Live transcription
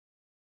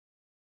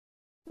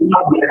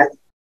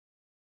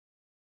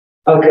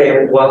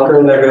Okay,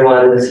 welcome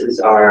everyone. This is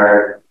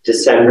our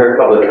December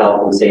Public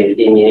Health and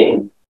Safety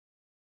meeting.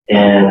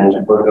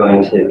 And we're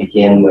going to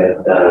begin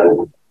with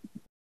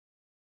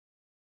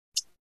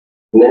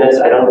minutes.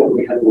 I don't think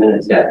we have the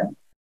minutes yet.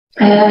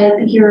 I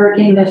think you're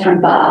getting this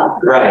from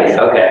Bob. Right,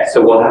 okay,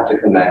 so we'll have to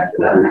come back to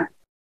that.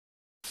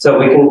 So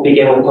we can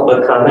begin with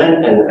public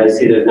comment, and I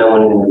see there's no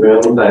one in the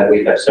room, but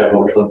we have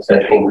several folks,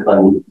 I think,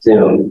 on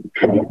Zoom.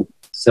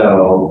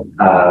 So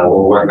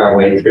we'll work our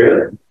way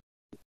through.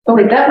 Oh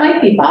wait, that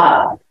might be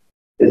Bob.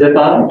 Is it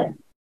Bob?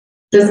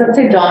 Does that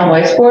say Dawn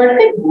Weisford?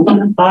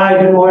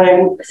 Hi, good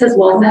morning. This is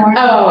Wilson.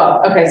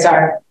 Oh, okay,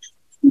 sorry.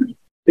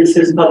 This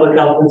is Public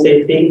Health and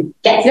Safety.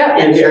 Yes. Yep.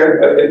 And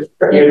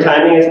your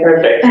timing is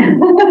perfect.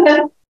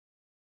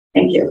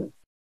 Thank you.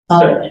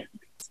 Sorry,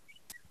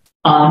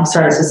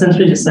 so since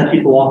we just had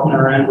people walking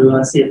around, we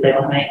want to see if they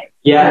want to make.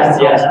 Yes,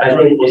 I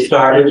think we'll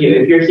start with you.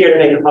 If you're here to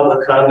make a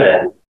public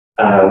comment,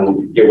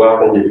 you're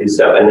welcome to do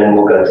so, and then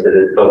we'll go to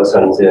the folks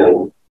on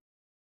Zoom.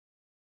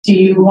 Do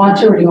you want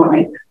to, or do you want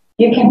me?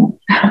 You can.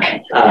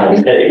 Okay.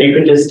 If you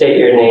could just state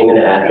your name and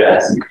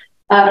address.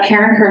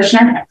 Karen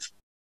Kirshner,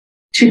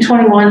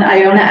 221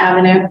 Iona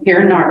Avenue here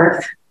in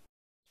Narberth.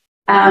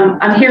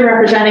 I'm here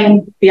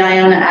representing the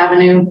Iona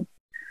Avenue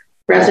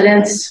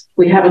residents.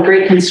 We have a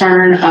great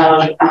concern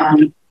of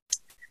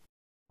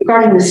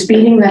regarding the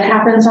speeding that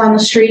happens on the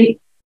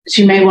street. As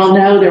you may well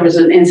know, there was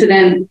an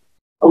incident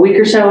a week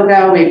or so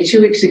ago, maybe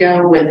 2 weeks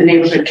ago, with the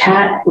neighborhood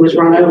cat who was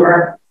run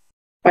over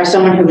by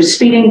someone who was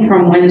speeding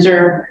from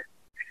Windsor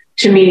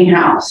to Meeting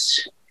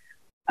House.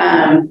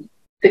 The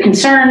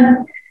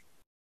concern,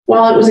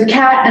 while it was a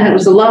cat and it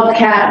was a loved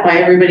cat by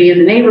everybody in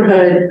the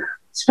neighborhood,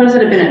 suppose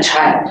it had been a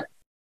child.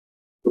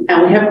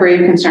 And we have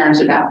grave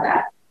concerns about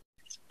that.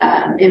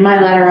 In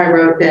my letter, I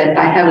wrote that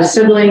I have a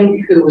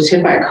sibling who was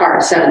hit by a car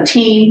at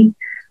 17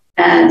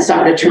 and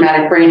suffered a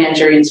traumatic brain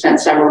injury and spent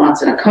several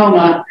months in a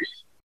coma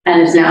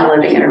and is now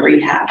living in a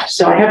rehab.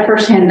 So I have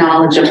firsthand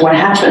knowledge of what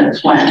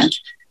happens when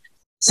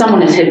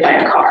someone is hit by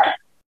a car.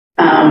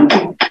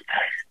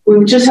 We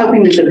were just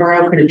hoping that the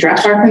borough could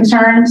address our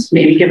concerns,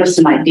 maybe give us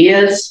some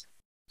ideas.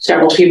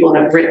 Several people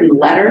have written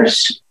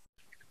letters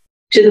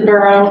to the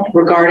borough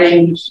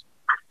regarding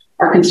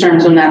our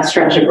concerns on that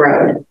stretch of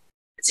road.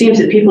 It seems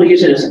that people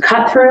use it as a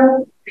cut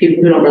through,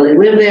 people who don't really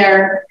live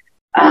there.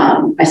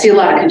 I see a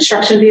lot of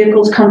construction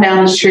vehicles come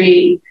down the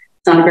street.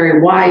 It's not a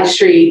very wide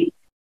street.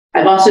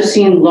 I've also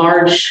seen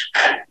large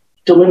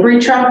delivery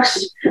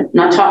trucks. I'm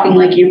not talking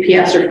like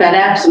UPS or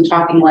FedEx. I'm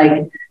talking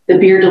like the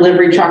beer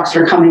delivery trucks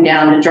that are coming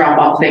down to drop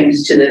off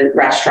things to the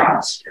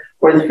restaurants,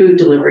 or the food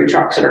delivery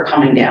trucks that are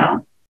coming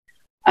down.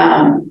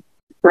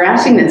 We're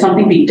asking that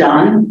something be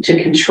done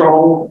to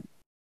control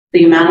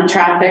the amount of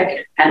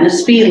traffic and the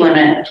speed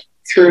limit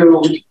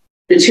through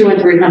the 200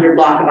 and 300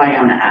 block of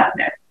Iona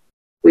Avenue.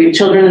 We have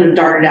children that have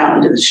darted out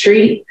into the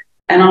street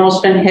and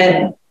almost been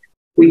hit.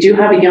 We do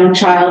have a young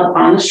child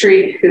on the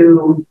street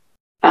who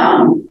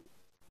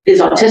is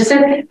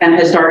autistic and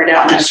has darted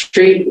out in the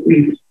street.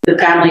 The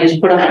family has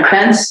put up a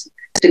fence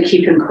to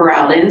keep him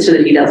corralled in so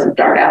that he doesn't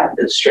dart out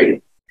into the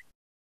street.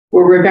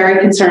 We're very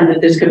concerned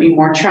that this could be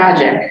more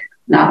tragic,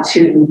 not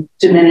to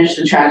diminish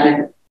the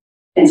tragic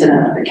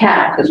incident of the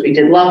cat, because we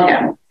did love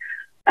him,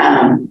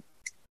 that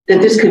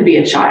this could be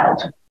a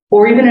child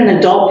or even an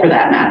adult for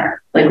that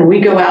matter. Like when we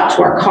go out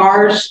to our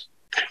cars,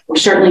 we're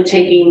certainly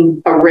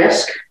taking a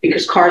risk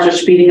because cars are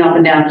speeding up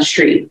and down the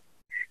street.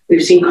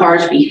 We've seen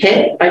cars be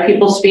hit by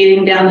people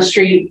speeding down the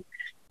street.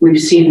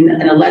 We've seen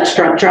an alleged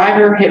drunk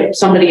driver hit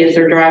somebody as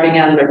they're driving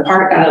out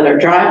of their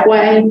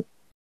driveway.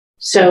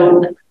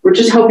 So we're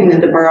just hoping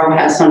that the borough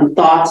has some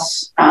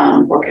thoughts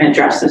or can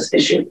address this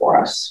issue for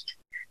us.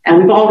 And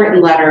we've all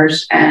written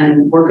letters,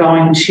 and we're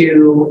going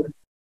to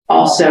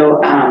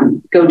also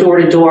go door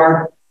to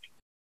door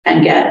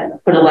and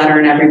put a letter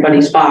in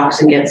everybody's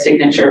box and get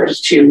signatures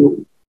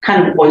to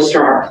kind of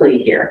bolster our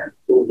plea here.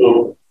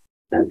 Mm-hmm.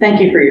 So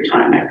thank you for your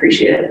time. I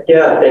appreciate it.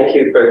 Yeah, thank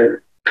you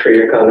for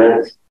your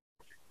comments.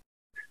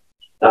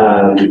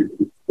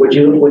 Would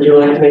you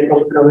like to make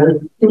a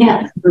comment?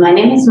 Yes, my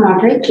name is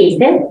Margaret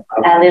Keeson.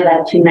 I live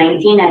at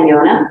 219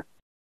 Iona.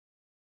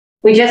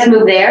 We just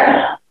moved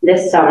there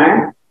this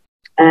summer.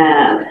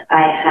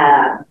 I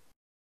have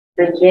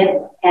 3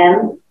 kids,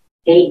 10,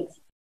 8,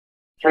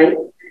 3,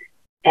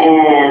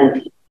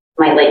 and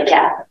my late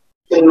cat.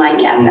 My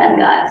cat that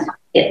got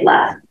hit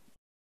last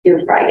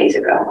 2 Fridays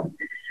ago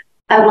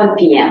at 1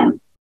 p.m.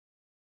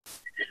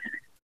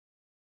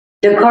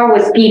 The car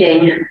was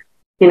speeding,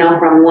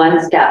 from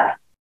one stop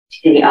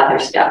to the other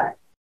stop.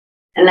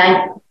 And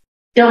I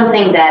don't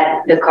think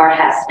that the car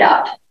has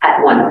stopped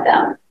at one of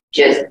them.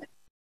 Just,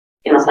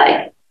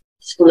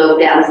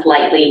 slowed down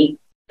slightly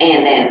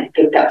and then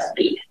picked up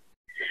speed.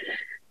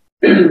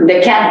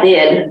 The cat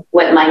did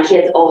what my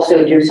kids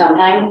also do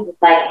sometimes.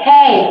 It's like,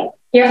 hey,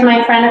 here's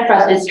my friend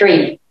across the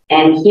street.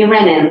 And he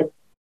ran in,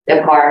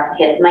 the car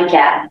hit my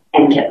cat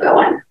and kept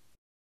going.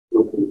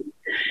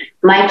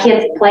 My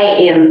kids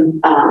play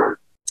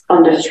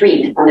on the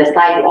street, on the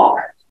sidewalk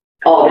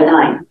all the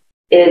time.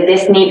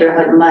 This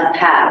neighborhood must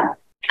have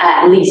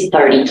at least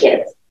 30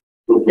 kids.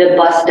 The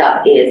bus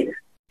stop is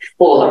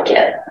full of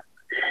kids.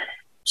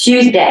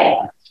 Tuesday,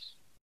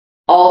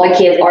 all the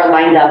kids are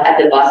lined up at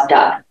the bus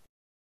stop.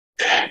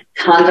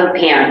 Tons of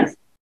parents.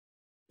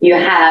 You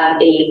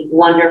have a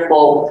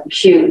wonderful,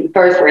 cute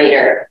first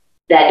grader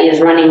that is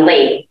running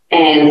late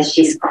and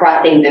she's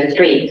crossing the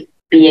street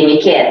being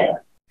a kid.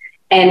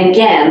 And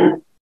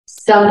again,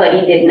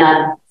 somebody did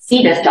not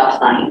see the stop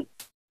sign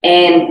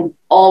and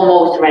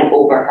almost ran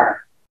over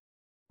her.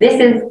 This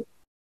is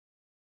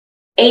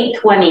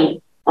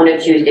 8:20 on a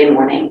Tuesday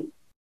morning.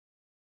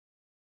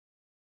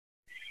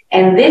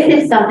 And this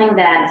is something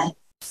that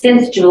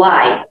since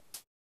July,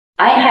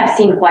 I have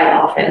seen quite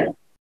often.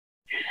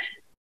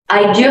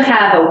 I do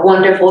have a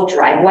wonderful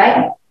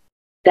driveway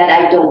that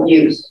I don't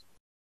use.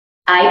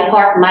 I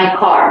park my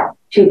car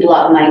to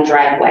block my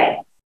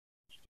driveway.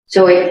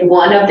 So if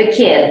one of the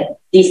kids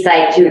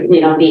decide to,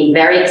 be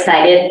very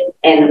excited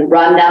and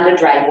run down the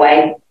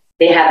driveway,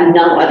 they have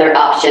no other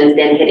options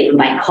than hitting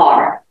my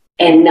car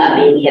and not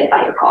being hit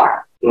by a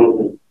car.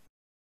 Mm-hmm.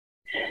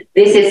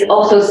 This is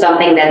also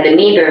something that the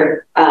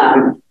neighbor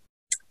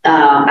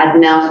has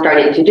now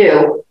started to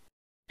do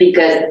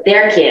because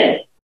their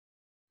kid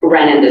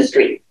ran in the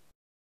street.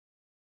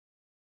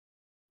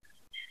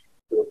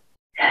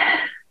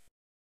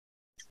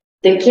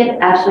 The kids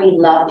actually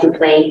love to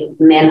play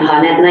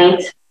manhunt at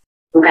night,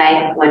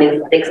 okay, when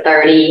it's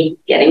 6:30,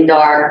 getting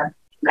dark,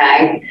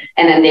 okay,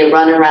 and then they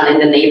run around in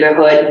the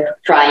neighborhood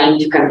trying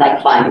to kind of like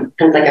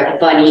a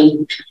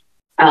funny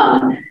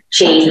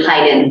chase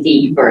hide and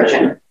seek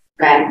version,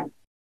 okay.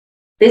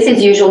 This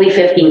is usually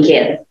 15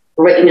 kids,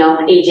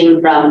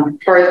 aging from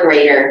first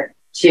grader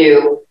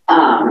to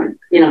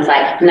it's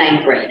like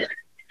ninth grade.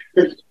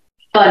 It's a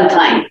fun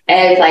time.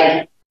 And it's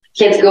like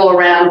kids go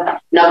around,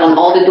 knock on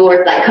all the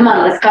doors, like, come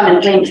on, let's come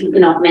and play,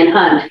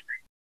 manhunt.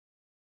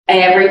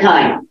 Every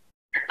time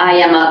I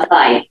am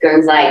outside,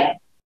 girls like,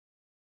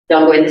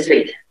 don't go in the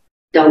street.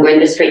 Don't go in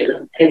the street.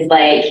 It's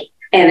like,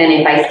 and then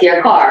if I see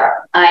a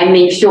car, I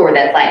make sure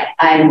that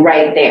I'm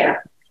right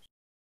there.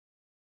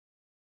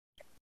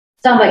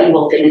 Somebody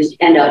will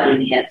end up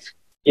being hit.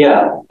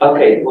 Yeah.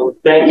 Okay. Well,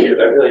 thank you.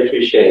 I really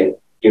appreciate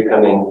you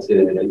coming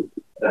to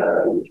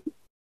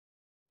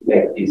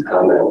make these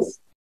comments.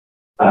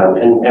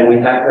 And we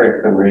have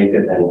heard from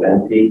Marika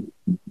Benventi,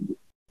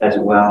 as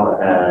well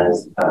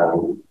as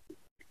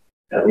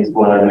at least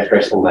one other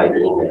person by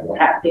email.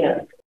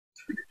 Yeah.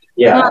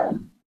 Yeah.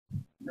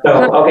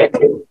 So, okay.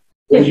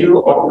 Would you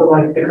also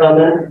like to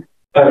comment?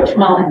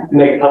 Or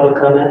make public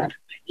comment?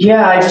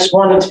 Yeah, I just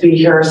wanted to be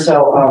here,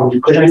 so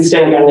could you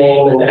state your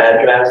name and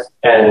address?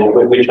 And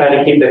we try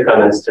to keep the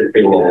comments to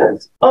 3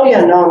 minutes. Oh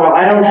yeah, no,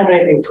 I don't have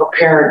anything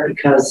prepared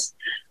because,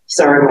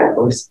 sorry, my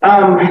voice.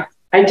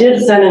 I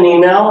did send an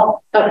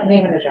email. Oh,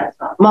 name and address.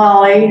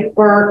 Molly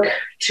Burke,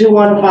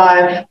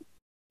 215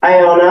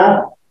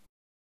 Iona.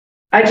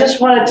 I just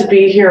wanted to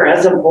be here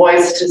as a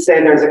voice to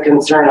say there's a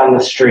concern on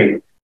the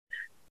street.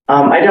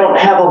 I don't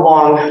have a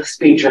long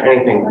speech or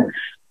anything,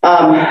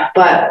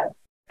 but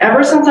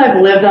ever since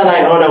I've lived on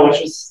Iona, which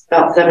was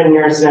about 7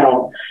 years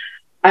now,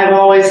 I've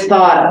always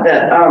thought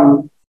that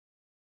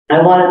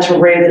I wanted to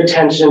raise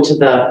attention to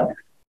the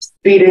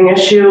speeding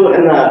issue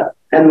and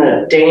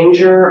the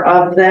danger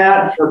of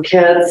that for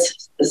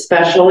kids,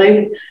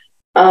 especially.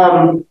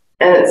 And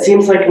it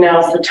seems like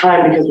now's the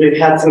time because we've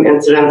had some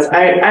incidents.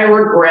 I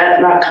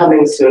regret not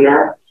coming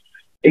sooner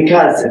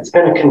because it's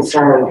been a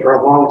concern for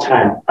a long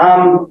time.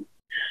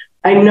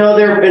 I know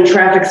there have been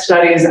traffic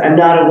studies. I'm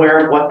not aware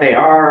of what they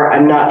are.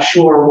 I'm not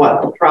sure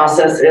what the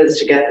process is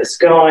to get this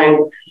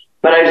going,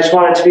 but I just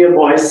wanted to be a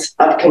voice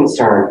of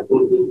concern.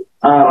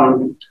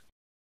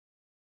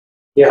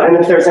 Yeah, and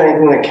if there's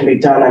anything that can be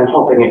done, I'm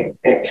hoping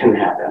it can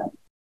happen.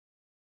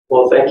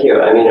 Well, thank you.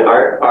 I mean,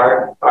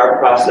 our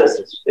process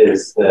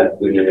is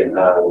that we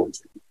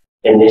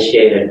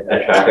initiated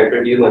a traffic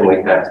review when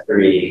we have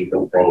 3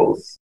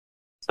 complaints.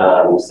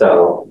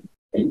 So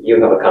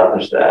you have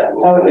accomplished that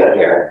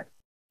here.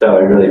 So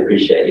I really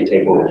appreciate you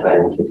taking the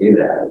time to do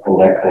that.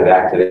 And that kind of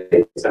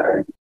activates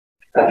our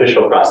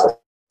official process.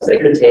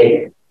 It could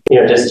take,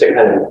 just to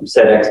kind of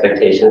set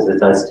expectations, it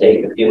does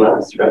take a few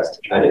months for us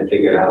to try to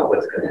figure out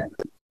what's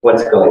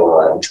going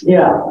on.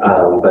 Yeah.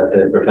 But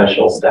the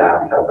professional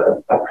staff have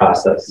a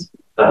process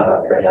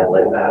for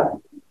handling that.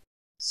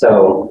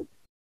 So,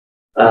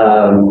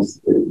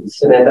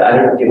 Samantha, I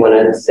don't know if you want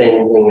to say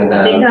anything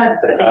about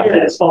I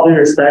think it's all due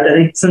respect. I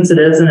think since it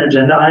is an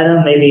agenda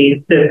item,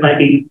 maybe it might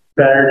be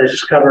better to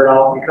just cover it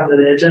all and come to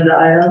the agenda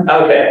item.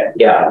 Okay,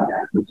 yeah.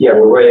 Yeah,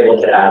 we were able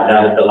to add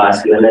that at the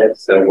last minute,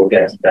 so we'll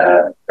get to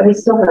that. But we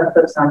still have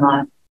folks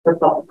online for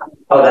public comment.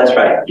 Oh, that's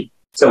right.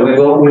 So we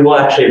will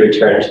actually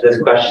return to this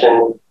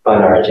question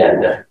on our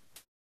agenda.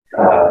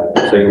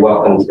 So you're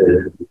welcome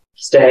to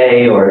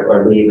stay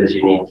or leave as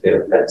you need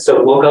to.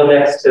 So we'll go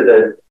next to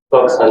the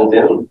folks on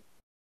Zoom.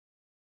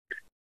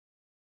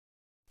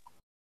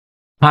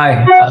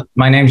 Hi,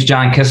 my name's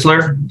John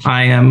Kistler.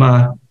 I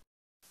am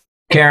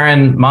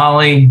Karen,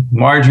 Molly,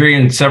 Marjorie,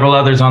 and several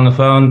others on the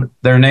phone,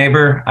 their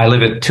neighbor. I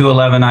live at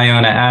 211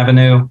 Iona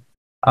Avenue.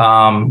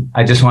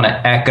 I just want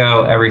to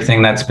echo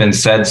everything that's been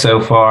said so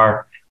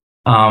far.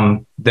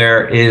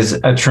 There is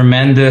a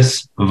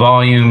tremendous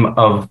volume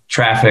of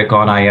traffic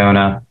on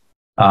Iona,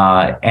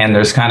 and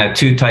there's kind of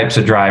two types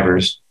of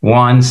drivers.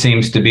 One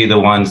seems to be the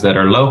ones that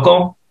are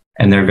local,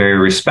 and they're very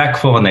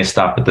respectful, and they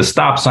stop at the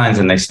stop signs,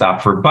 and they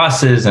stop for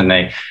buses, and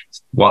they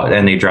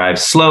drive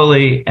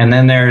slowly. And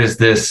then there is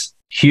this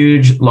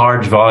huge,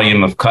 large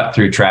volume of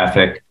cut-through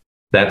traffic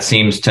that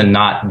seems to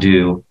not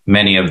do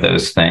many of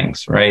those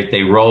things, right?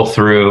 They roll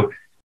through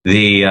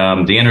the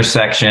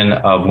intersection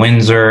of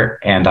Windsor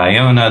and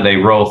Iona. They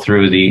roll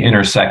through the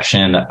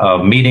intersection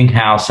of Meeting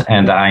House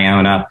and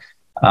Iona.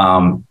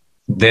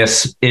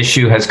 This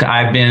issue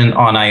I've been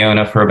on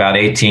Iona for about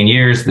 18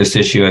 years. This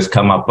issue has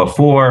come up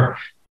before.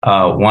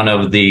 One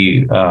of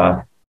the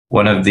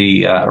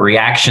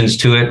reactions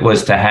to it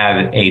was to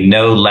have a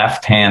no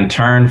left-hand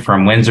turn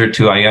from Windsor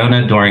to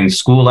Iona during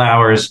school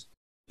hours.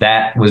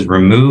 That was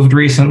removed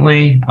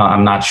recently.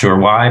 I'm not sure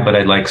why, but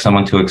I'd like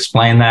someone to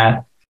explain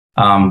that.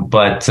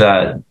 But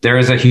there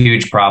is a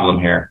huge problem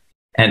here.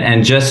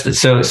 And just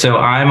so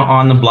I'm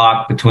on the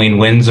block between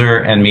Windsor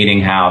and Meeting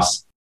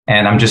House,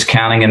 and I'm just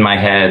counting in my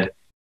head,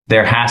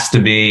 there has to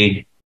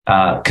be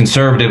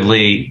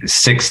conservatively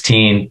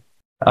 16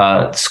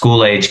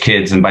 school age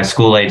kids. And by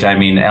school age, I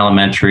mean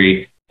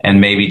elementary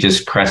and maybe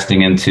just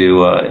cresting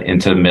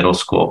into middle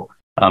school.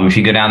 If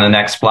you go down the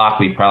next block,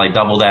 we probably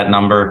double that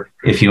number.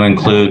 If you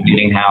include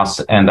Meeting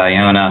House and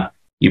Iona,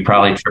 you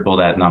probably triple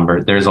that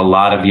number. There's a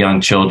lot of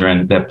young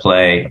children that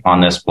play on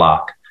this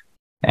block,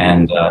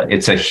 and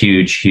it's a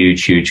huge,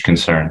 huge, huge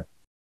concern.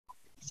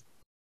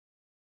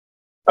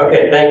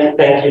 Okay,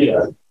 thank you,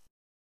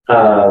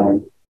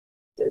 John.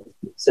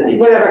 Cindy.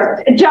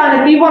 Whatever,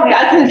 John, if you want me,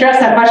 I can address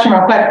that question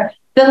real quick.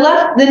 The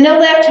no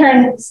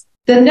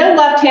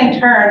left-hand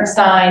turn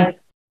sign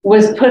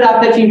was put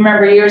up, if you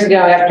remember, years ago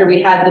after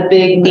we had the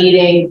big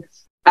meeting.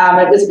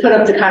 It was put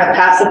up to kind of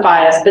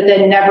pacify us, but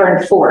then never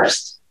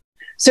enforced.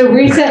 So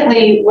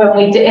recently, when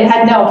we did, it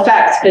had no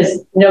effect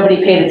because nobody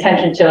paid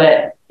attention to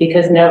it,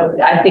 because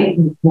I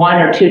think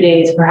 1 or 2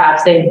 days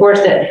perhaps they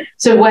enforced it.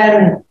 So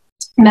when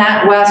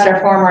Matt West, our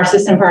former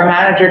assistant borough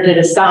manager, did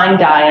a sign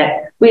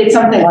diet, we had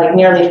something like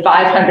nearly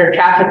 500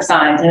 traffic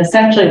signs. And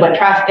essentially what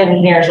traffic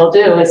engineers will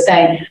do is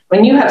saying,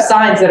 when you have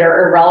signs that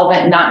are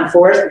irrelevant and not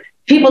enforced,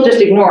 people just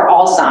ignore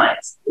all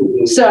signs.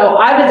 So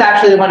I was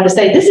actually the one to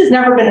say, this has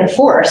never been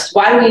enforced.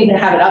 Why do we even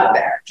have it up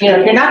there? You know,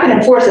 if you're not going to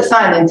enforce a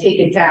sign, then take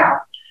it down.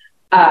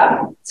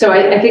 So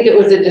I think it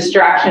was a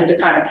distraction to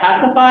kind of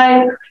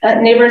pacify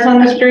neighbors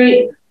on the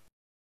street.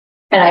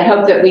 And I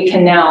hope that we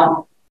can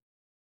now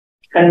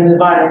kind of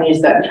move on and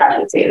use that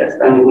traffic data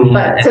stuff. Mm-hmm.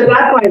 But so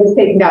that's why it was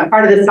taken down,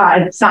 part of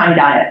the sign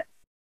diet.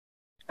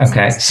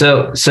 Okay.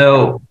 So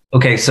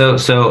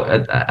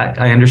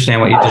I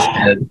understand what you just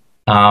said.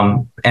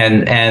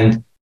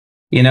 And,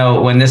 you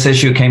know, when this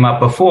issue came up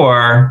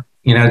before,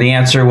 you know, the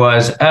answer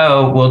was,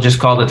 oh, we'll just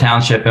call the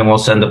township and we'll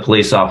send the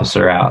police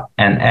officer out.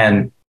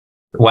 And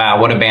wow,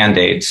 what a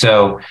Band-Aid.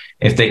 So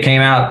if they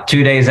came out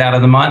 2 days out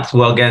of the month,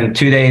 well, again,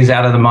 2 days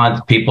out of the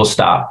month, people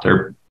stopped,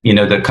 or, you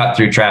know, the cut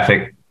through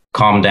traffic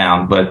calmed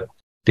down, but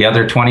the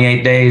other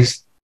 28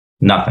 days,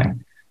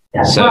 nothing.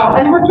 Yeah. So, well,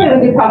 and we're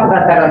going to talk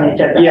about that on the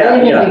agenda.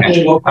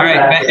 Yeah. All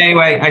right.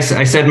 Anyway, I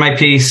said my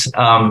piece.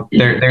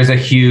 There's a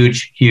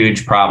huge,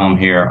 huge problem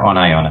here on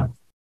Iona.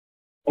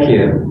 Thank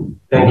you.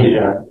 Thank you,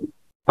 John.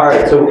 All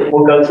right, so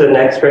we'll go to the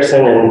next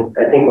person, and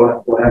I think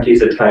we'll have to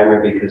use a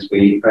timer because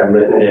we are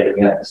limited.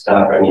 We have to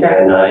stop our meeting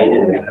at 9,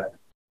 and we have a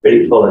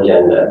pretty full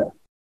agenda.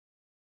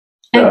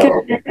 So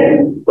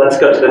let's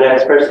go to the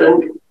next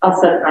person. I'll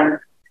set a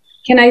timer.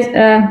 Can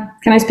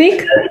I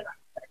speak?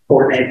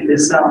 Coordinate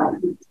this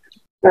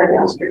Right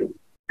down the street.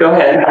 Go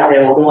ahead.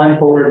 Okay, well, going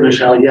forward,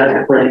 Michelle, you have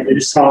to coordinate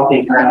this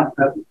talking around.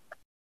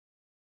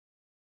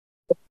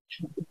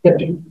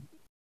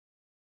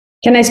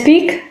 Can I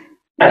speak?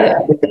 Go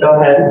ahead.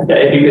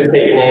 If you could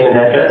state your name and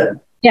address.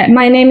 Yeah,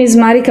 my name is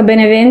Marica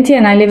Beneventi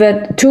and I live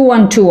at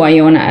 212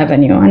 Iona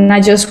Avenue. And I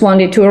just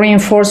wanted to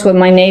reinforce what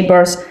my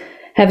neighbors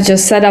have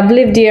just said. I've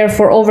lived here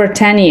for over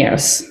 10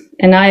 years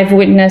and I've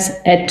witnessed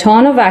a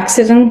ton of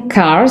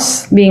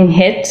cars being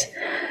hit.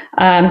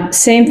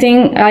 Same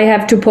thing, I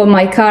have to put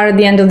my car at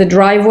the end of the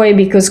driveway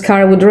because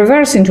car would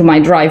reverse into my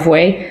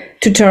driveway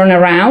to turn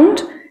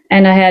around.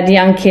 And I had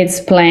young kids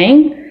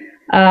playing.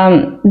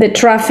 The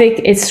traffic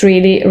is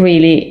really,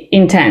 really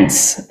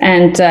intense.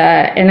 And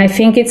I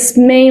think it's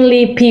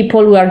mainly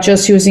people who are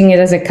just using it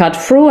as a cut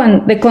through.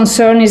 And the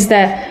concern is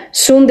that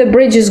soon the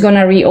bridge is going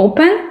to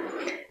reopen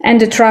and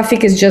the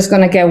traffic is just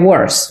going to get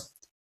worse.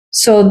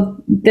 So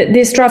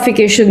this traffic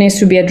issue needs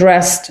to be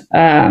addressed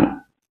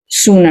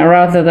sooner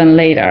rather than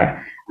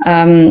later.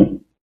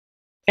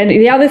 And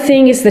the other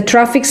thing is the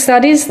traffic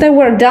studies that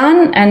were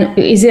done, and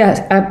is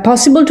it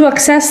possible to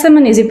access them,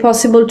 and is it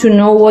possible to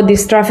know what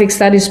these traffic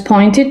studies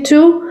pointed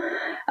to?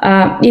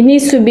 It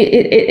needs to be,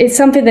 it's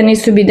something that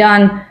needs to be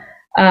done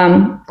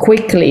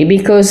quickly,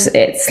 because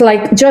it's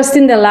like just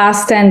in the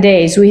last 10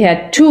 days, we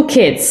had 2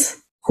 kids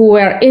who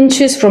were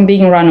inches from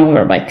being run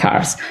over by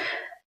cars.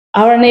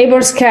 Our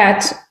neighbor's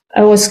cat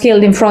was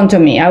killed in front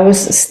of me. I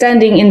was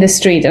standing in the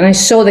street and I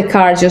saw the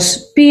car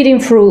just speeding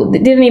through. They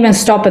didn't even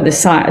stop at the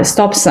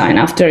stop sign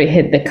after it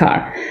hit the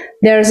car.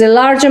 There's a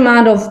large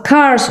amount of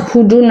cars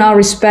who do not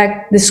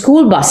respect the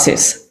school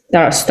buses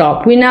that are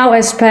stopped. We now,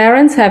 as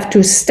parents, have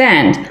to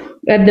stand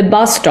at the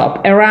bus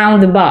stop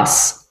around the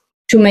bus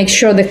to make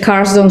sure the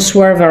cars don't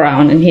swerve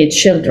around and hit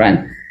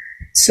children.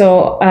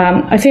 So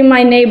I think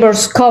my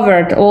neighbors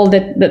covered all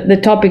the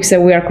topics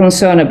that we are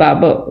concerned about,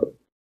 but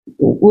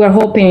we're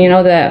hoping,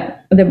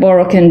 that the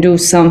borough can do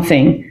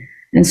something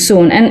and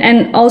soon.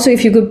 And also,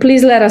 if you could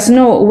please let us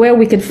know where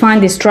we could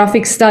find these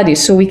traffic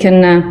studies so we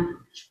can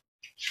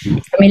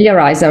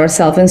familiarize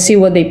ourselves and see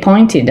what they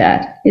pointed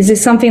at. Is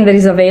this something that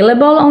is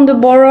available on the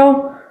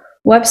borough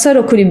website,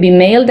 or could it be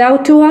mailed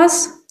out to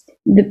us?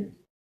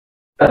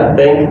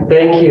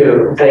 Thank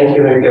you,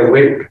 Marika.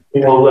 We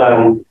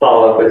will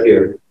follow up with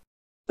you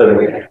so that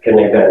we can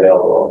make that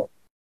available.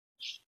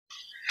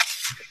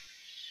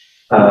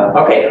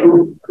 Okay,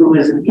 who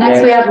is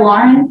Next we have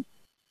Lauren.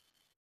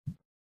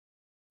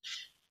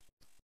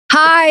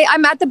 Hi,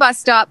 I'm at the bus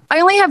stop. I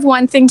only have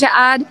one thing to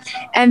add,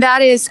 and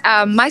that is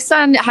my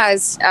son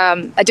has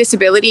a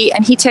disability,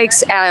 and he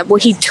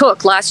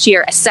took last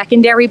year a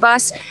secondary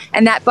bus,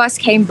 and that bus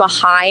came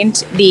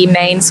behind the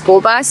main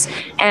school bus,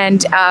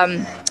 and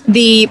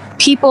the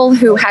people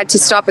who had to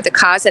stop with the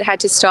cars that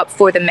had to stop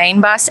for the main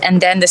bus and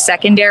then the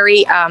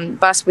secondary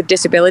bus with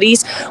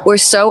disabilities were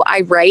so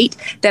irate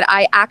that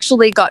I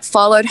actually got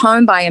followed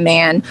home by a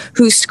man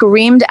who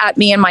screamed at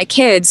me and my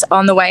kids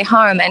on the way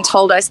home and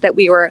told us that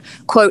we were,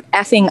 quote,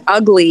 effing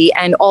ugly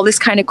and all this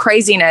kind of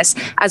craziness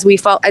as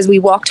we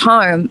walked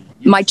home.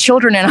 My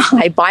children and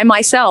I, by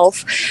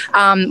myself,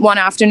 one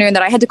afternoon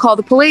that I had to call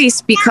the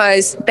police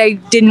because they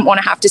didn't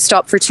want to have to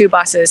stop for two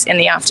buses in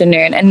the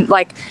afternoon. And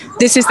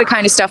this is the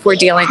kind of stuff we're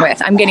dealing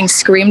with. I'm getting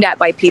screamed at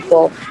by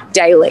people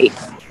daily.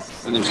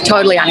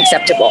 Totally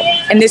unacceptable.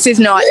 And this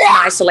is not an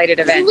isolated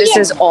event. This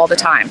is all the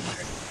time.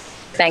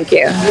 Thank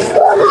you.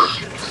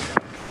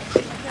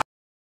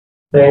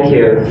 Thank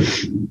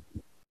you.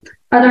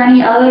 Are there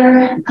any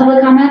other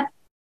public comment?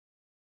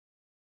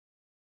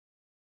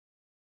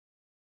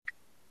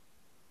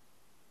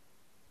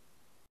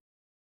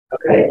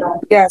 Okay.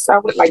 Yes, I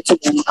would like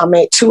to. I'm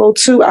at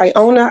 202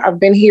 Iona. I've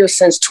been here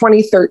since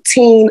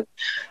 2013.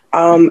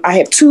 I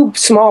have two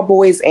small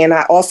boys, and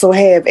I also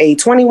have a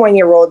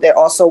 21-year-old that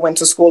also went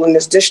to school in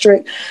this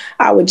district.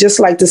 I would just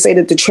like to say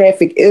that the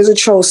traffic is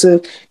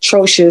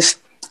atrocious.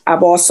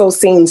 I've also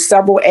seen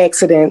several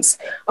accidents.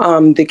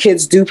 The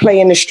kids do play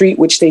in the street,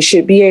 which they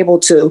should be able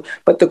to,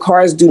 but the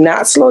cars do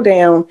not slow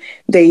down.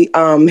 They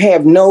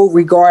have no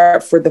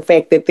regard for the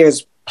fact that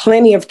there's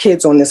plenty of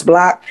kids on this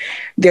block.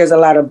 There's a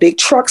lot of big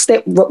trucks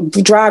that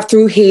drive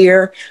through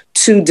here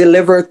to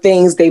deliver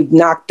things. They've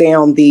knocked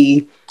down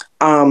the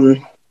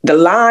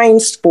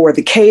lines for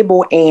the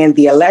cable and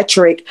the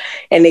electric,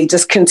 and they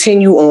just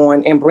continue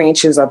on in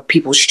branches of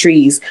people's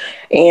trees.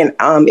 And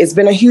it's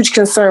been a huge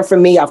concern for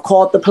me. I've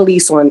called the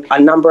police on a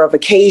number of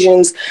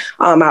occasions.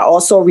 I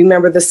also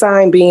remember the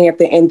sign being at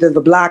the end of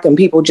the block and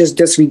people just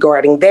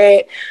disregarding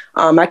that.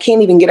 I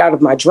can't even get out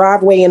of my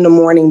driveway in the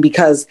morning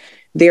because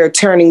they're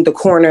turning the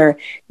corner,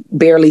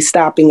 barely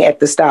stopping at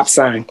the stop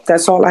sign.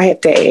 That's all I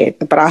have to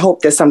add, but I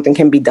hope that something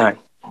can be done.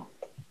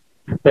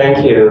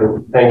 Thank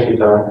you. Thank you,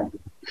 Dawn.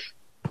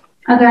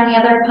 Are there any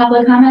other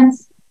public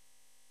comments?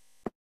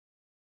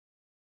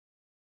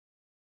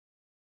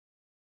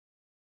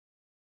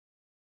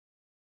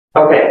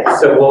 Okay,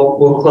 so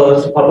we'll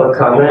close public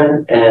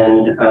comment,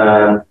 and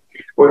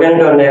we're going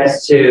to go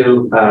next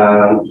to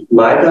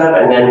Micah,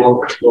 and then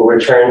we'll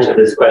return to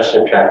this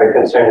question of traffic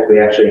concerns. We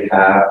actually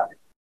have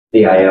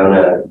the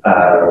Iona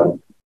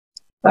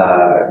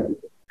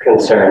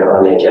concern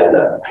on the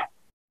agenda.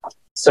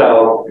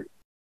 So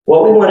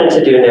what we wanted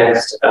to do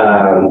next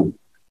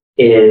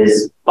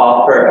is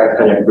offer a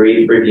kind of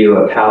brief review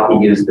of how to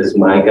use this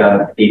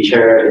MyGov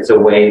feature. It's a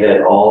way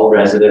that all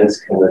residents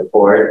can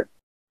report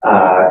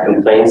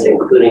complaints,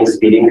 including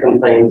speeding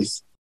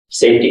complaints,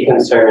 safety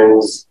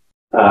concerns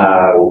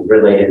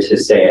related to,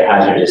 say, a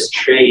hazardous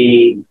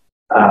tree,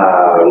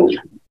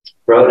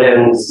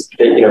 rodents.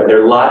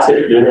 There are lots of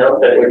emails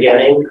that we're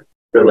getting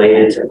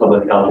related to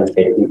public health and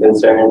safety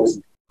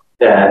concerns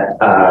that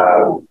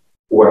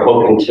we're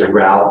hoping to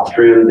route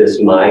through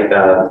this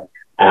MyGov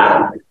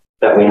app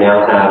that we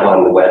now have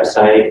on the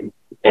website.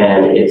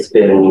 And it's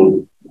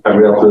been a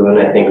real boon,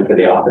 I think, for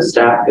the office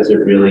staff, because it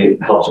really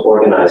helps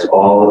organize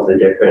all of the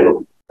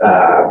different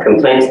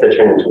complaints that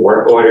turn into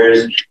work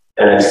orders.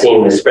 And I've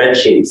seen the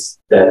spreadsheets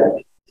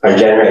that are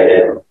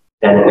generated,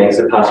 and it makes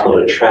it possible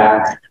to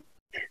track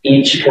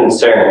each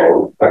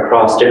concern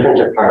across different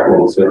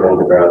departments within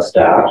the borough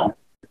staff.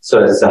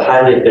 So it's a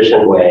highly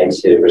efficient way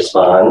to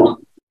respond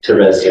to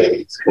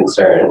residents'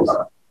 concerns.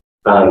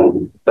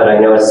 But I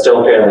know it's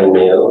still fairly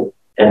new,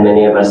 and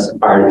many of us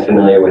aren't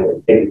familiar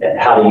with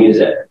how to use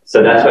it.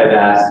 So that's why I've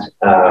asked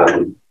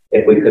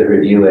if we could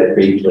review it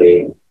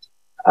briefly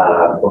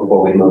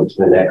before we move to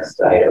the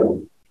next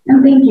item.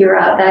 No, thank you,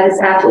 Rob. That is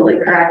absolutely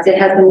correct. It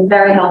has been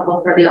very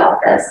helpful for the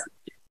office.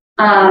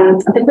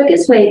 The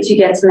quickest way to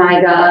get to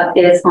MyGov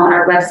is on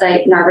our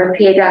website,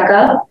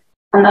 narberthpa.gov.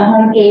 On the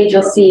homepage,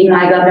 you'll see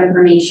MyGov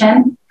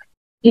information.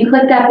 If you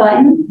click that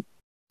button,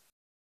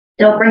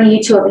 it'll bring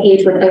you to a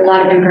page with a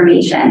lot of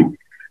information.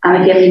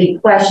 If you have any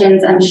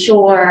questions, I'm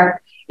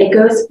sure it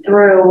goes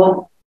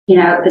through,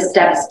 the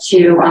steps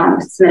to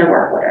submit a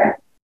work order.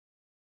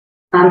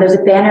 There's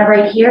a banner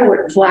right here,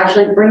 which will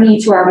actually bring you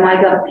to our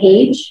MyGov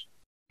page.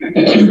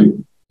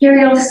 Here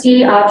you'll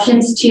see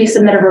options to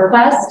submit a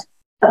request,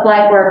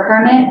 apply for a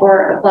permit,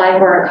 or apply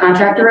for a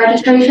contractor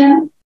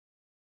registration.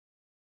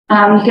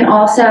 You can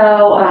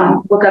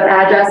also look up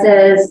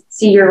addresses,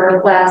 see your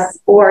requests,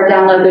 or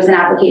download. There's an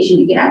application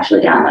you can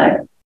actually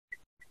download.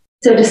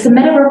 So to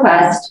submit a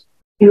request,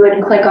 you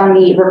would click on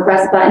the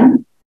request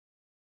button,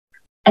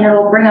 and it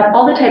will bring up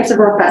all the types of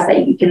requests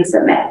that you can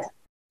submit.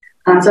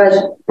 So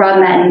as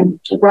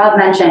Rob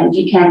mentioned,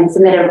 you can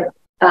submit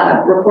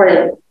a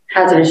reported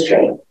hazardous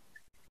tree.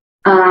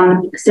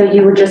 So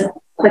you would just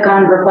click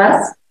on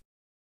request,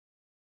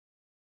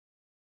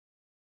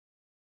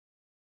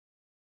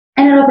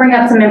 and it'll bring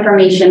up some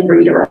information for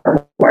you to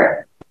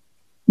report.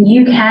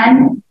 You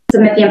can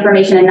submit the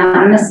information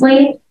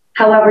anonymously.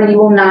 However, you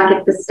will not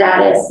get the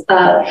status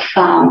of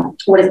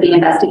what is being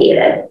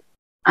investigated.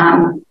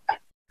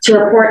 To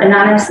report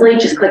anonymously,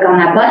 just click on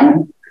that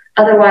button.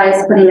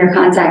 Otherwise, put in your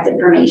contact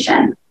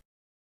information.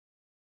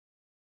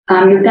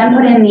 You then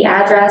put in the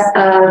address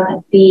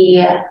of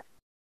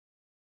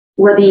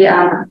where the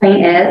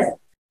complaint is,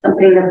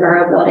 something the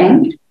borough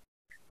building.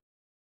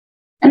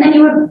 And then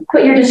you would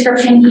put your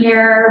description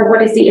here.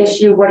 What is the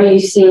issue? What are you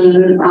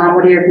seeing?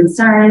 What are your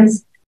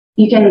concerns?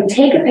 You can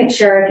take a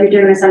picture. If you're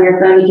doing this on your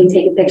phone, you can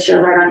take a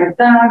picture right on your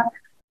phone.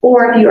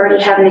 Or if you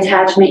already have an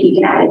attachment, you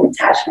can add an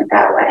attachment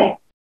that way.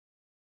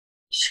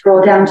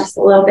 Scroll down just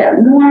a little bit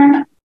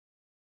more.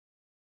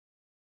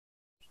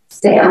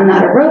 Say, I'm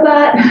not a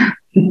robot.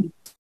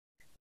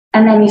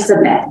 And then you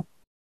submit.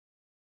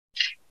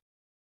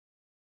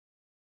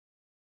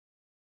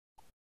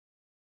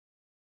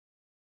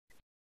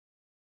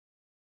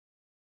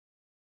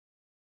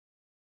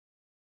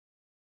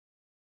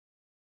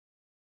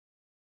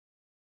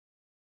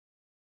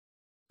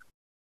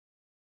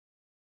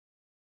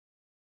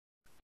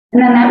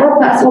 And then that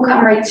request will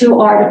come right to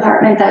our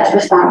department that's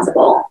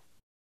responsible.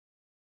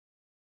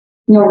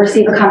 You'll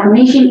receive a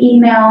confirmation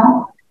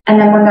email, and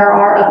then when there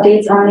are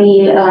updates on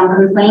the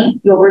complaint,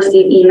 you'll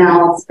receive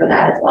emails for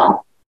that as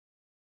well.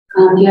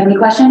 Do you have any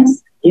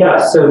questions? Yeah,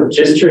 so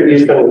just to review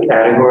some of the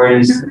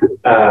categories,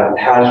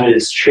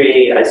 hazardous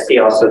tree, I see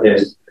also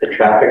there's the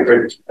traffic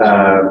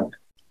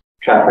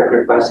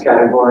request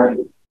category,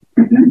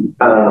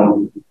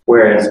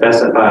 where it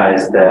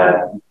specifies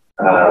that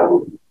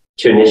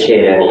to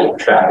initiate any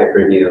traffic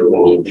review,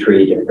 we need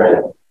 3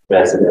 different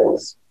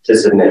residents to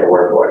submit a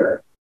work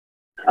order.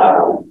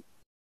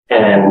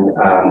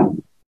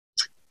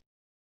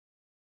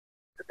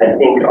 I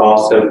think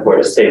also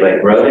for, say,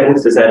 like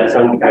rodents, is that its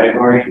own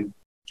category?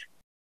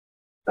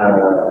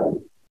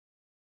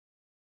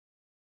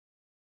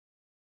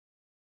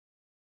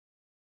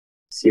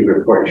 See,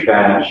 report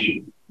trash.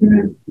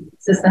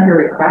 Is this under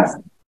request?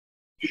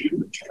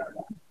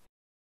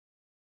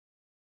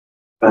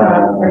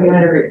 Are you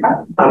under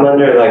request? I'm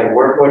under like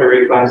work order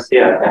requests.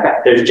 Yeah,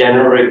 there's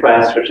general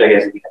requests, which I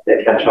guess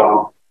they catch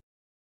all.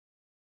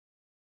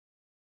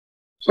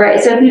 Right.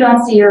 So if you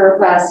don't see your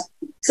request,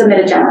 submit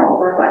a general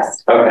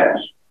request. Okay.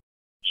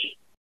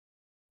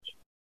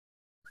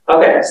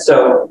 Okay.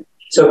 So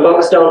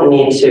folks don't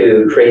need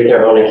to create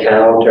their own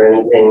account or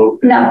anything.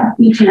 No,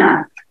 you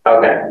cannot.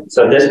 Okay.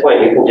 So at this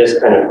point, you can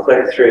just kind of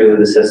click through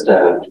the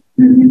system,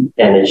 and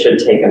it should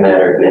take a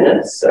matter of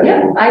minutes.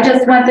 Yeah, I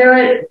just went through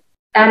it.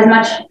 As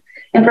much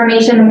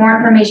information, the more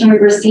information we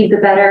receive, the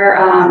better,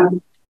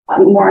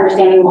 more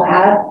understanding we'll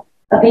have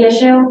of the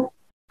issue.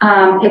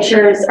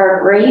 Pictures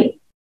are great.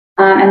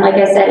 And like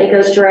I said, it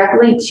goes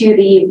directly to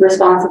the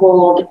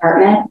responsible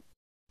department.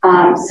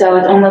 So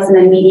it's almost an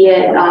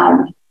immediate,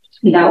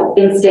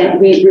 instant.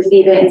 We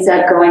receive it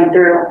instead of going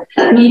through.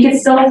 I mean, you can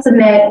still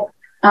submit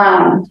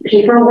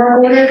paper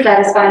work orders.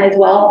 That is fine as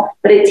well,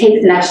 but it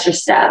takes an extra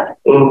step.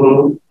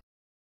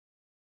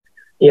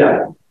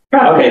 Yeah.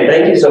 Okay,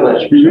 thank you so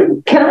much.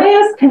 Can I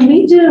ask, can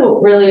we do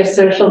really a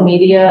social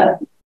media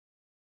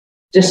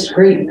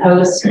discrete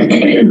post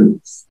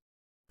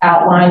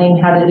outlining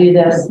how to do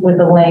this with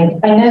a link?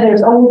 I know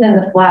there's always in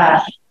the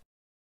flash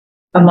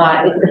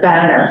the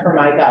banner for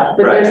MyGov,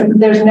 but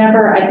there's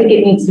never, I think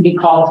it needs to be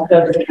called to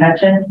folks'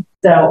 attention.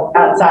 So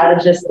outside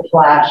of just the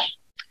flash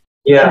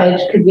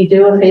image, could we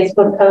do a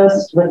Facebook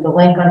post with the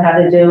link on how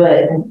to do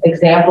it and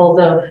examples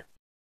of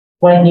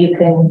when you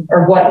can,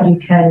 or what you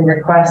can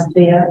request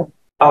via?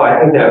 Oh, I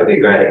think that would be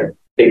great,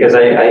 because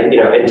I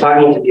in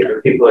talking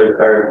to people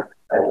are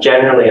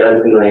generally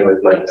unfamiliar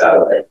with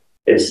MyGov.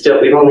 It's still,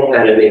 we've only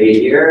had it maybe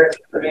a year,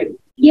 right?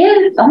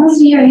 Yeah,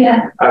 almost a year,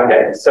 yeah.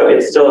 Okay, so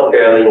it's still a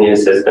fairly new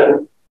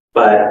system,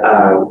 but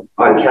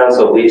on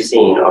council, we've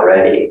seen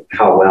already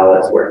how well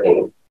it's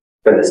working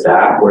for the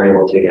staff. We're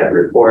able to get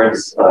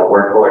reports,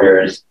 work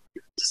orders,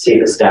 see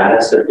the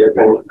status of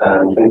different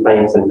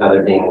complaints and how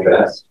they're being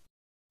addressed.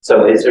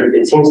 So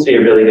it seems to be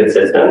a really good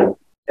system,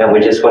 and we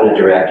just want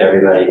to direct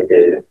everybody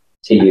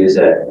to use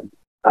it.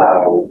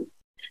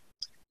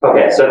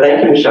 Okay, so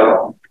thank you,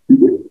 Michelle.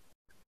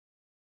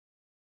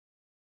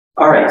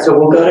 All right, so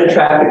we'll go to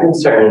traffic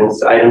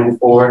concerns, item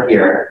 4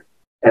 here,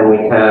 and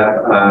we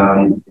have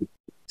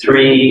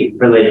 3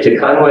 related to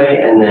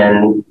Conway, and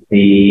then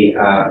the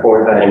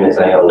 4th item is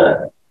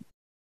Iona.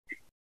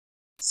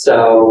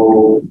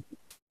 So,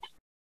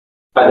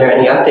 are there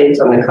any updates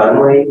on the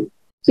Conway?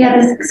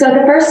 Yeah, so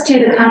the first 2,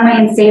 the Conway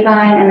and Sabine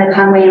and the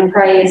Conway and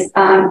Price,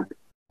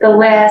 the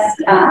last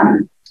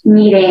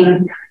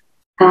meeting,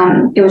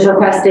 it was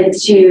requested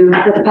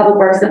with the Public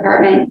Works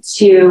Department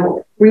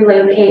to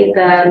relocate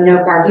the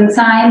no parking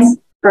signs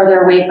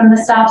further away from the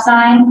stop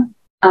sign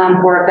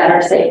for a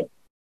better safety.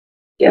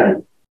 Yeah.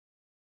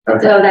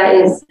 Okay. So that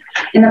is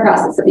in the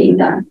process of being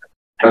done.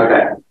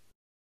 Okay.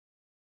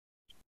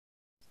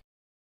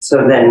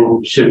 So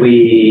then should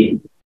we,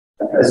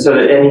 so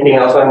anything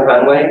else on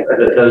Conway? Or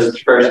those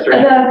first 3?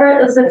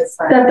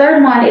 The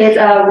third one is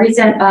a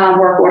recent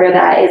work order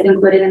that is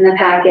included in the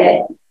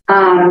packet.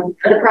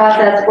 The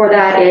process for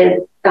that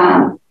is,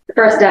 the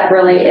first step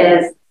really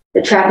is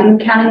the traffic and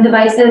counting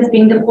devices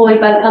being deployed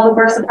by the Public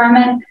Works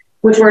Department,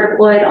 which were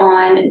deployed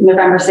on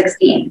November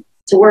 16th.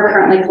 So we're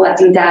currently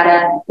collecting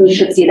data. We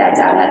should see that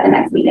data at the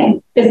next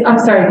meeting. I'm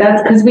sorry,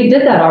 that's because we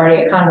did that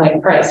already at Conway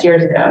and Price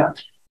years ago.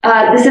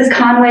 This is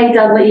Conway,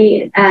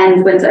 Dudley,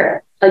 and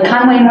Windsor. Like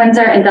Conway and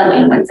Windsor and Dudley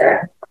and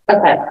Windsor.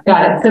 Okay,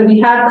 got it. So we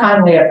have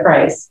Conway at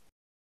Price.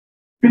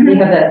 Mm-hmm. We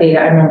have that data.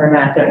 I remember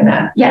Matt doing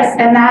that. Yes,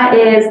 and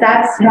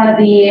that's one of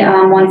the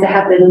ones that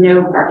have the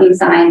no parking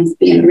signs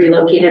being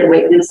relocated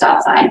away from the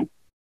stop sign.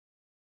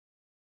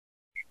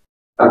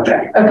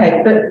 Okay.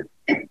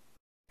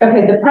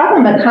 Okay, the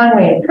problem at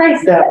Conway and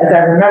Price, though, as I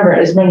remember,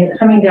 is when you're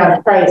coming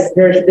down Price,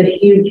 there's the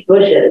huge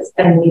bushes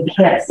and you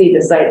can't see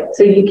the site.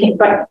 So you can't,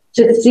 but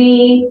to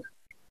see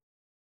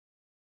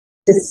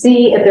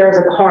if there's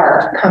a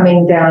car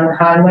coming down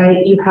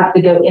Conway, you have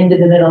to go into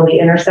the middle of the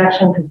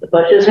intersection because the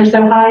bushes are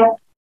so high.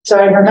 So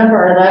I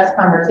remember our last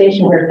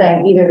conversation, we were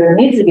saying either there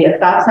needs to be a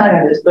stop sign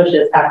or those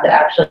bushes have to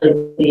actually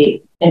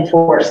be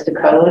enforced to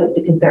code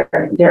because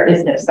there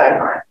is no sight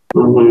line.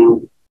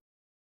 Mm-hmm.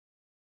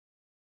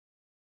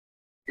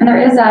 And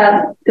there is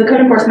the code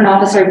enforcement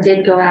officer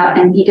did go out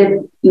and he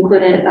did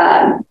included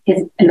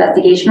his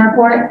investigation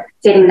report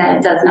stating that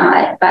it does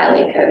not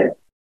violate code.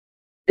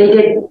 They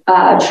did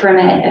trim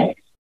it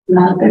a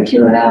month or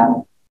 2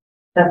 ago.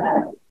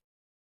 Okay.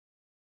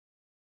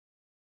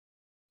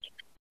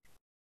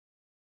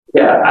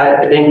 Yeah,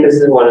 I think this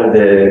is one of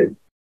the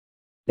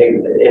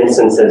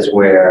instances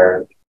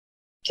where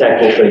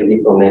technically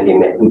people may be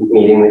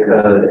meeting the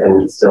code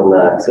and still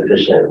not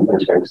sufficient in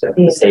terms of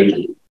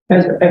safety.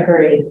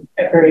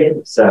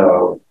 Agreed.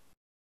 So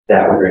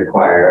that would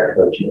require a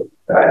code change.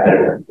 I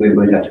don't know. We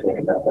would have to think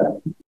about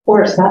that.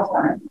 Or stop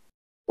sign.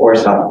 Or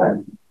stop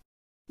sign.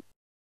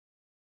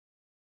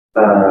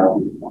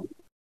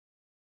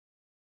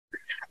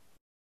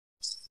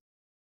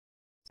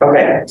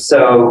 Okay,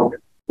 so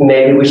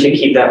maybe we should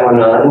keep that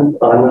one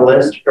on the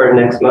list for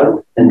next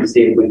month and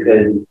see if we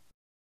could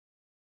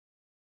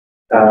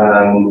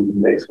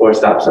explore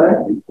stop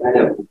sign.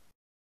 I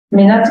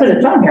mean, that's what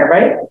it's on here,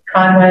 right?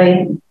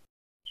 Conway,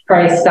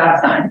 Price,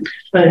 stop sign.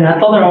 But I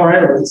thought there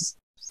already was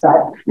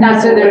stop. No,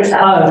 so there's a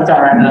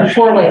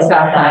 4-way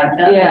stop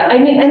sign. Yeah, I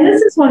mean, and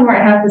this is one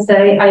where I have to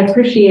say I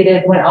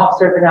appreciated when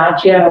Officer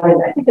Bonaccio,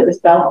 and I think it was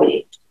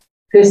Belfi,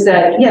 who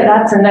said, yeah,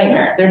 that's a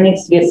nightmare. There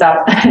needs to be a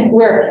stop sign.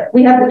 Where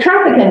we have the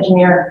traffic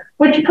engineer,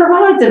 which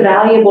provides a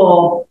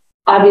valuable,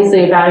 obviously,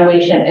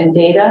 evaluation and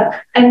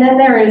data. And then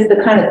there is the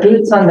kind of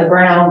boots on the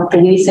ground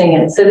policing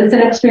and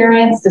citizen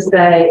experience to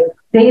say,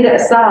 data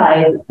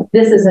aside,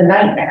 this is a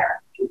nightmare.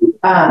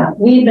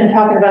 We've been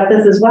talking about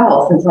this as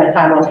well since my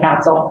time on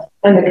council.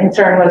 And the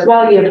concern was,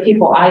 well, you have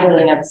people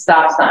idling at the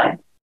stop sign.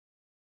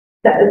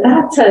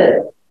 That's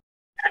a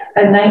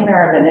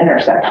nightmare of an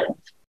intersection.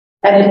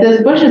 And if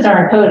those bushes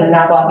are in code and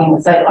not blocking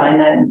the sight line,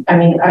 then, I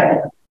mean,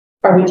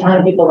 are we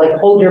telling people, like,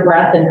 hold your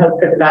breath and hope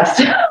for the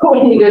best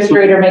when you go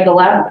straight or make a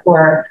left?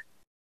 Or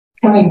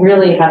can we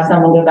really have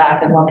someone go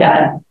back and look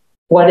at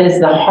what is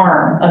the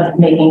harm of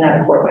making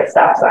that a 4-way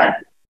stop sign?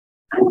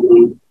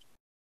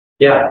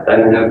 Yeah, I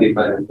mean, that would be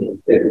fun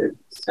if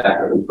staff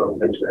are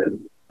involved into it.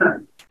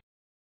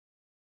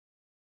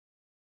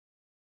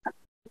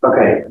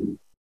 Okay,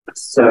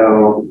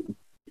 so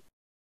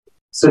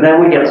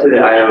then we get to the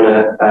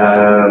Iona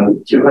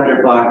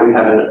 200 block. We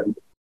have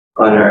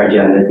on our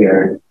agenda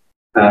here.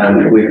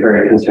 We've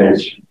heard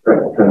concerns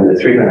from the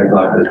 300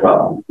 block as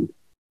well.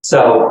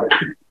 So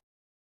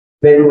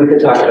maybe we could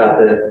talk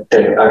about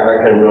our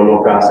kind of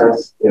normal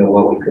process. You know,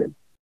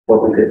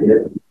 what we could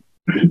do.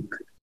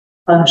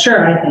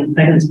 Sure, I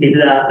can speak to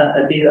that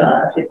if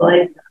you'd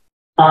like.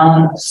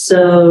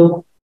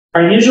 So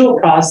our usual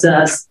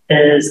process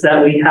is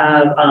that we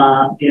have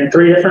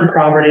 3 different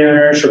property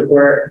owners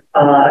report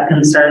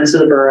concerns to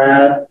the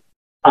borough.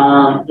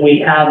 We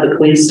have the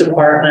police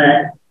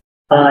department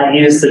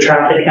use the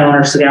traffic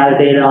counters to gather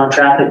data on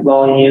traffic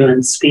volume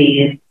and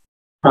speed.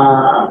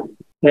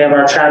 We have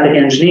our traffic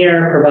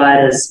engineer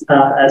provide,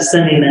 as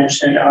Cindy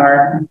mentioned,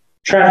 our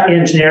traffic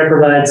engineer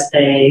provides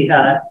a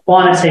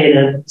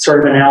quantitative sort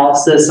of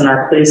analysis, and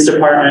our police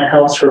department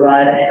helps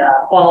provide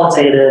a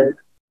qualitative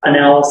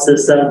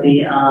analysis of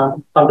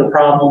the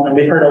problem. And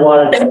we've heard a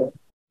lot of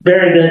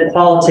very good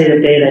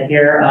qualitative data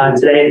here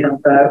today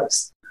from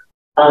folks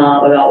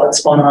about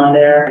what's going on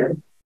there.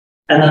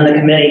 And then the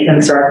committee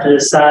can start to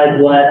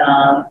decide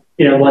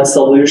what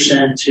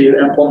solution to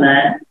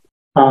implement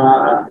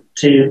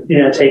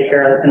to take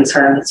care of the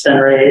concern that's been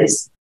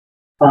raised.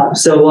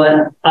 So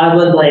what I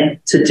would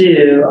like to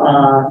do,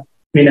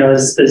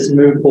 is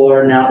move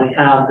forward. Now we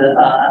have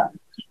the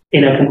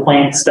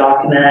complaints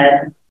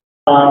documented.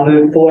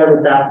 Move forward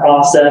with that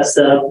process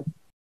of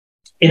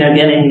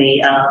getting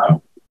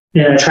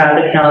the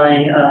traffic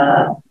counting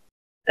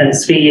and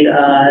speed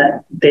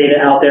data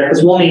out there,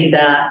 because we'll need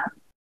that.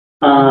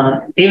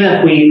 Even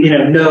if we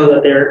know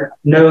that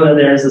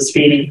there's a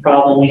speeding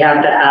problem, we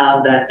have to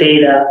have that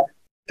data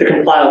to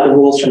comply with the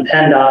rules from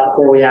PennDOT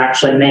before we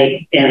actually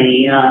make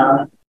any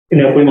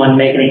if we want to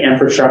make any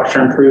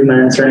infrastructure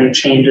improvements or any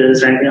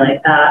changes or anything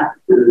like that.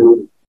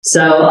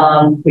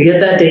 So we get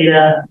that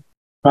data,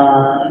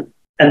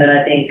 and then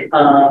I think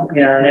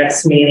in our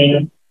next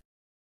meeting,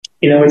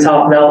 we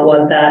talk about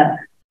what that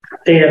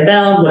data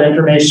found, what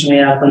information we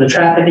have from the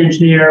traffic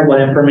engineer,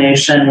 what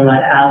information we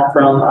might have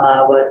from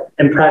what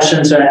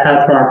impressions we might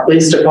have from our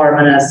police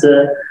department as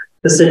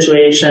the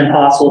situation,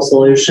 possible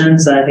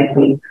solutions. I think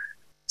we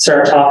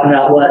start talking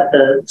about what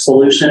the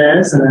solution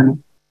is,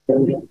 and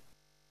then we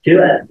do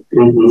it.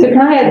 So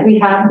can I add, we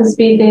have the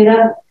speed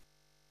data,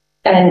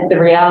 and the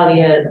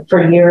reality is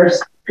for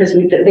years, because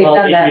they've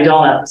done that. We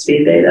don't have the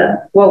speed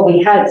data. Well,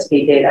 we had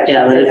speed data.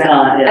 Yeah, but it's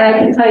not. Yeah. And I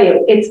can tell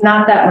you, it's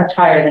not that much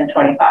higher than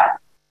 25.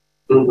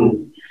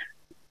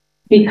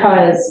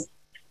 Because,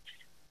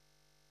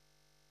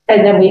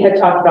 and then we had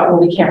talked about,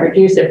 we can't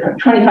reduce it.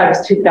 25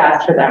 is too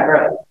fast for that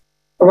road.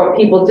 Or what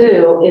people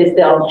do is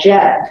they'll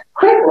jet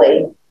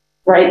quickly,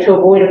 right, to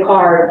avoid a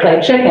car and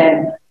play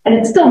chicken, and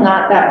it's still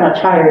not that much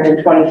higher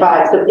than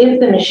 25. So if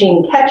the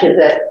machine catches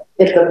it,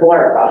 it's a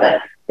blur of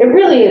it. It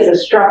really is a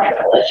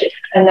structural issue.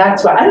 And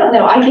that's why, I don't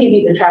know, I gave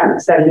you the traffic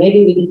study.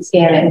 Maybe we can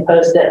scan it and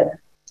post it.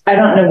 I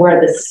don't know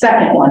where the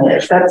second one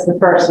is. That's the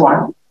first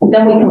one.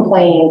 Then we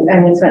complained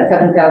and we spent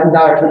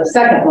 $7,000 on the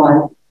second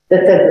one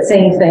that said the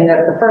same thing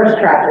that the first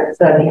traffic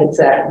study had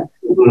said.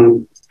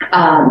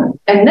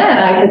 And then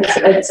I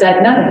had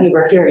said, none of you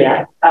were here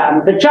yet.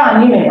 But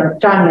John may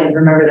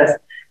remember this.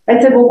 I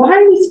said, well, why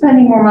are we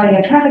spending more money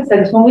on traffic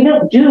studies when we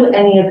don't do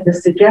any of the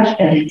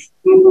suggestions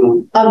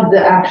of the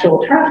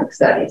actual traffic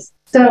studies?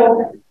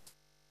 So,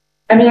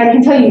 I mean, I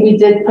can tell you, we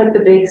did put the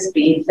big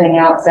speed thing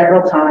out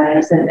several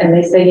times, and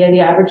they say, yeah,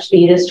 the average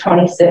speed is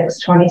 26,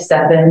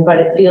 27, but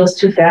it feels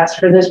too fast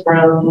for this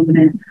road,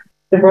 and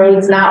the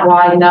road's not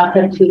wide enough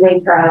for two-way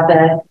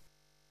traffic,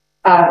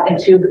 and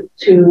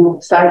two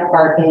side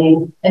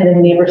parking. And then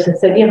the neighbors had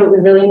said, yeah, but we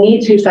really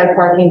need two side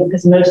parking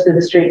because most of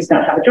the streets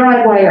don't have a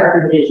driveway, or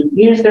everybody doesn't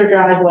use their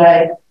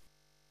driveway.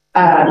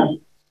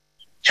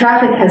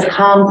 Traffic has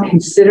calmed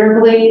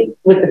considerably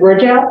with the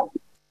bridge out,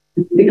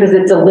 because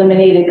it's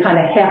eliminated kind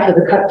of half of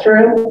the cut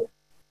through.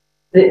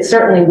 It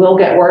certainly will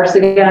get worse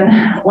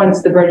again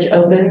once the bridge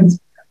opens.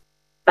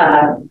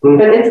 But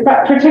it's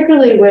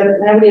particularly with,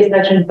 nobody has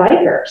mentioned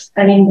bikers.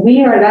 I mean,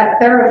 we are that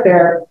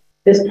thoroughfare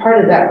is part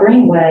of that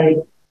greenway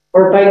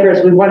where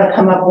bikers would want to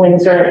come up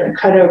Windsor and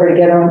cut over to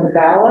get on the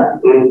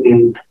Bala.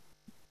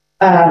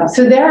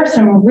 So there are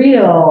some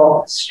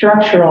real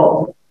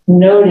structural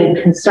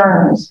noted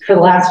concerns for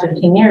the last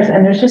 15 years,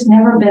 and there's just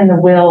never been the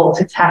will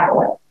to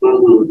tackle it.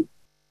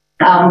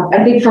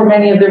 I think for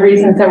many of the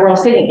reasons that we're all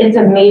stating, it's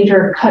a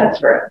major cut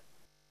through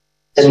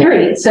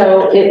street.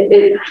 So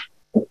it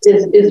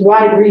is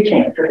wide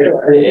reaching for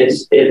sure.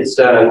 It's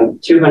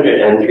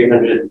 200 and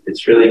 300.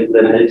 It's really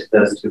limited to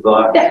those two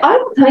blocks. Yeah, I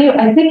will tell you,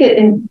 I think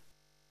and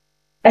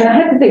I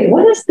have to think,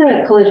 what is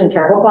the collision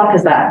care? What block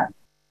is that?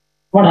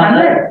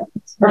 100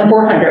 or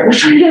 400?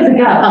 Which one does it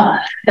go?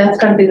 That's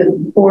going to be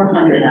the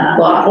 400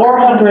 block.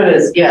 400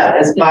 is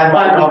by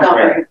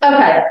Montgomery.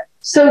 Okay.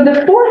 So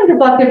the 400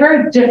 block, they're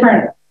very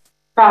different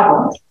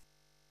problems.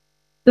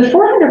 The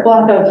 400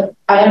 block of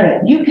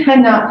Iona, you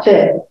cannot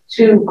fit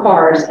two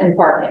cars and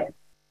parking.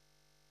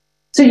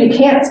 So you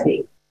can't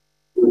speed.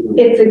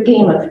 It's a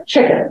game of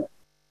chicken.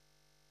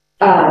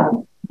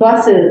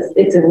 Buses,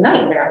 it's a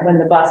nightmare when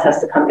the bus has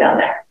to come down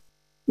there.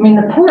 I mean,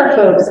 the poor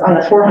folks on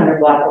the 400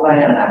 block of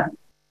Iona,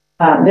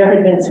 there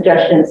had been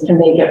suggestions to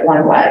make it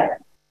one way,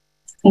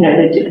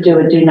 to do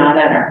a do not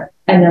enter.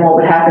 And then what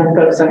would happen,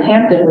 folks on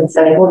Hampton would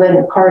say, well,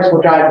 then cars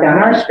will drive down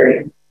our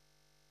street.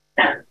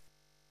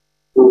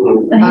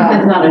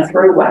 Hampton's not a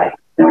throughway.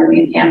 Nor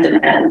mean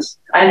Hampton ends.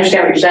 I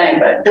understand what you're saying,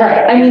 but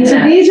right. I mean,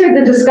 so these are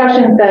the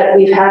discussions that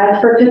we've had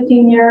for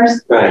 15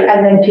 years, right.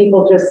 And then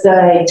people just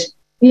say,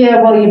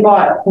 "Yeah, well, you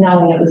bought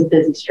knowing it was a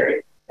busy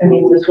street." I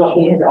mean, this is what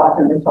we had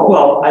often been told.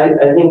 Well, I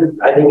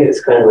think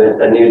it's kind of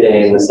a new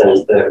day in the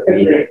sense that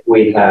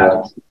we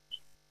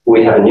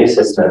have a new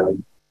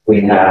system.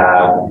 We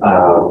have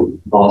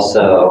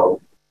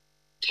also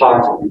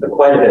talked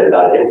quite a bit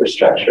about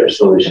infrastructure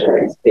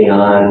solutions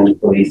beyond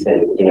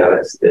policing. You know,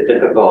 it's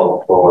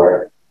difficult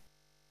for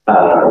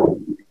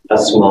a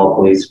small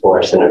police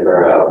force in a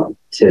borough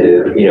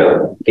to, you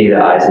know, be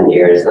the eyes and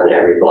ears on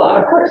every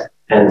block. Of course.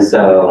 And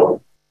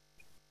so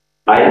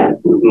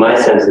my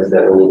sense is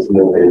that we need to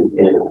move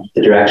in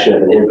the direction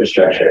of an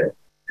infrastructure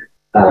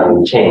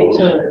change.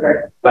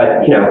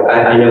 But, you know,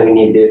 I know we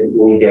need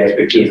the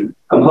expertise.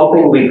 I'm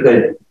hoping we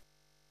could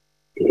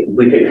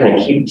kind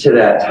of keep to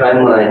that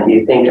timeline. Do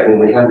you think, I mean,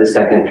 we have the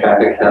second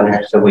traffic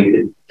counter, so we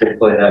could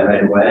deploy that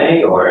right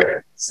away,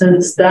 or?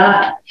 Since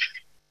that,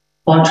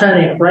 well, I'm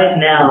trying to think right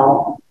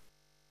now,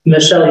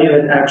 Michelle, you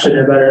would actually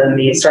know better than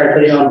me. Sorry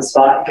putting you on the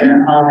spot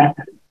here.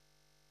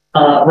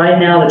 Right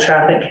now, the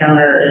traffic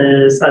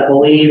counter is, I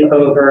believe,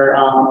 over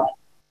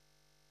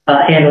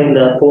handling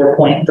the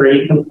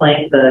 4.3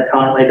 complaint, the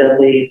Conway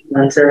Dudley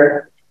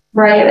Windsor.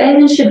 Right,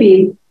 and it should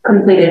be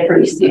completed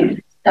pretty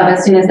soon. So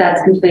as soon as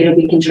that's completed,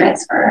 we can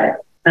transfer it.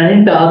 I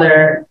think the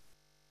other,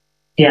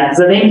 yeah,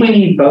 because I think we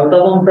need both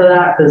of them for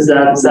that, because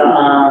that's,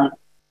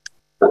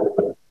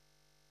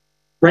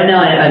 right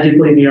now I do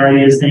believe we are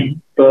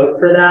using both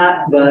for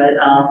that, but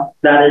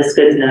that is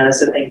good to know.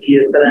 So thank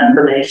you for that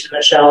information,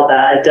 Michelle.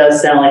 That it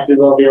does sound like we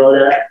will be able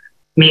to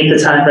meet the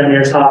time frame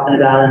you're talking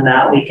about, and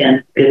that we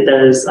can get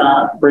those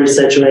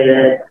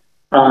resituated,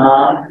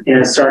 you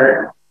know,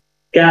 start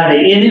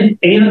gathering. Even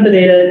if the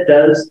data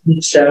does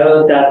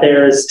show that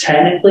there is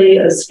technically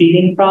a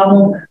speeding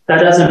problem,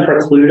 that doesn't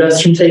preclude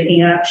us from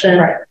taking action.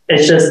 Right.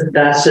 It's just,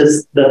 that's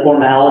just the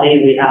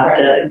formality we have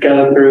to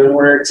go through in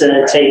order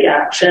to take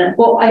action.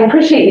 Well, I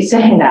appreciate you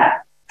saying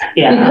that.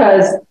 Yeah.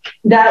 Because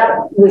that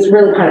was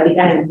really kind of the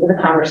end of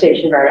the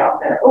conversation very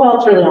often. Well,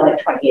 it's really only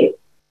 28.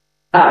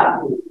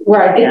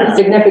 Where I think the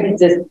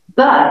significance is,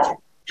 but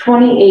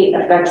 28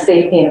 affects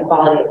safety and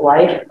quality of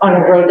life on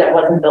a road that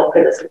wasn't built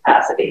for this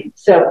capacity.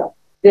 So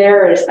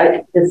there is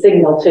the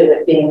signal to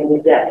it being a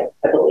new day,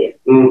 I believe.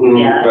 Mm-hmm,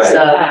 Yeah. right.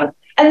 So,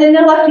 and then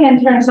the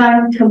left-hand turn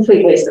sign,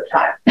 complete waste of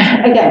time.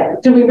 Again,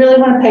 do we really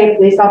want to pay a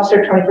police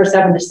officer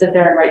 24/7 to sit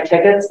there and write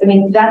tickets? I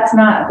mean, that's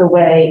not the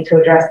way to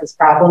address this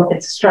problem.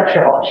 It's a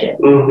structural issue.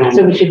 Mm-hmm.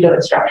 So we should do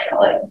it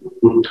structurally.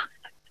 Mm-hmm.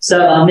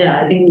 So,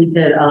 yeah, I think we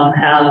could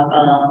have,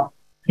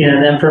 you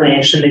know, the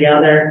information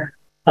together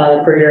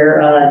for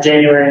your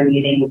January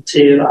meeting to,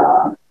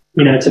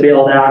 you know, to be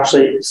able to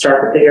actually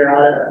start to figure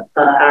out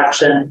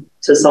action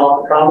to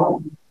solve the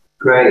problem.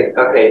 Great.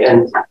 Okay.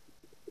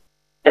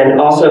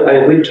 And also, I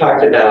mean, we've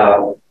talked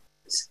about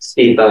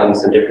speed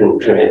bumps and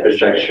different kind of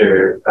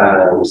infrastructure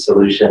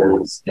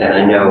solutions. And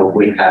I know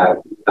we have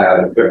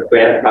a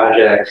grant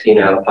project, you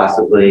know,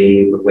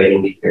 possibly we're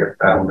waiting to hear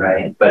from,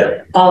 right?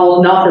 But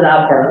well, not for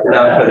that part.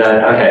 Not for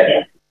that. Okay.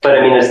 Yeah. But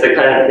I mean, it's the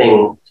kind of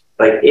thing,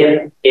 like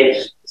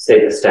if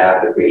say the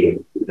staff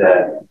agreed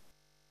that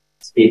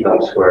speed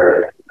bumps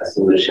were a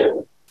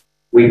solution,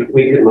 we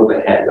could move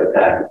ahead with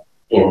that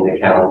in the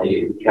calendar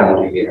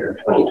year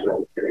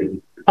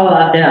 2023.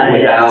 Oh,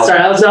 yeah. Sorry,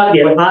 I was about to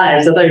get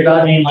five. So I thought you were about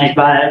to mean like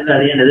by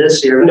the end of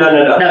this year.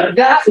 No.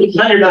 That's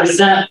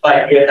 100%.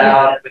 Like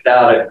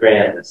without a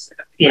grant.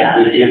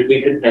 Yeah.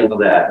 We could handle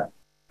that.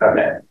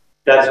 Okay.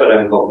 That's what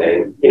I'm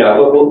hoping. You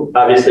know, we'll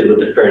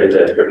defer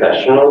to the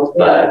professionals,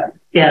 but.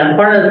 Yeah, and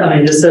part of, I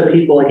mean, just so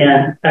people,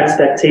 again,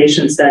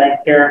 expectation setting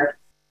here,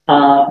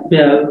 you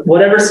know,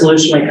 whatever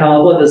solution we come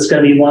up with is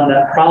going to be one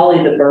that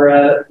probably the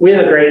borough, we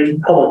have a great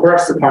public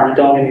works department,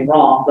 don't get me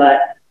wrong, but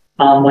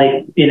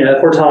like, you know,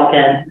 if we're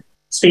talking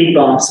speed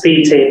bumps,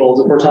 speed tables,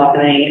 if we're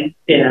talking,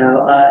 you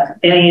know,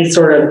 any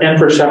sort of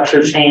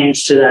infrastructure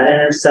change to that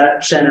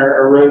intersection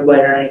or roadway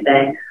or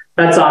anything,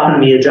 that's not going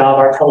to be a job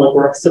our public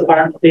works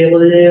department will be able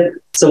to do.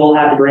 So we'll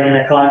have to bring in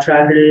a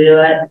contractor to do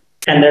it.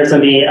 And there's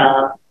going to be,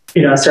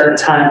 you know, a certain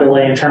time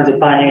delay in terms of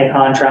finding a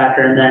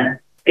contractor and then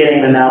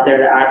getting them out there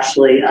to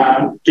actually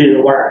do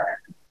the work.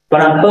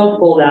 But I'm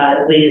hopeful that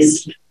at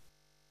least,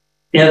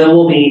 you know, there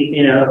will be,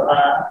 you know,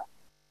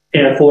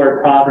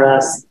 forward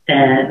progress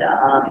and,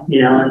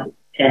 you know,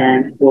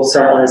 and we'll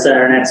start, let's say,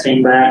 our next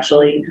meeting by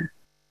actually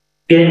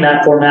getting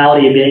that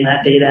formality of getting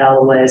that data out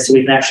of the way so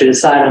we can actually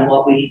decide on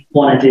what we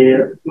want to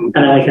do. And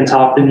then we can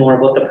talk through more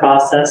of what the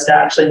process to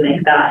actually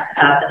make that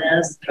happen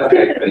is.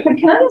 Okay.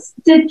 Can I ask,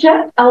 did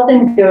Jeff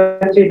Eldon go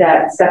through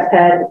that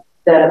CEPED,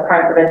 the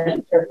Crime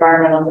Prevention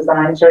Environmental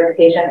Design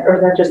certification, or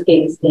was that just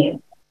Katie's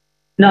team?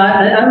 No,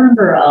 I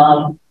remember,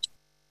 I'll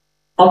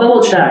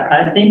double check.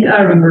 I think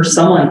I remember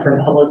someone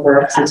from Public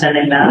Works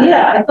attending that.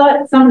 Yeah, I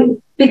thought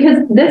somebody,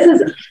 because this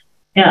is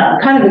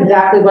kind of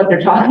exactly what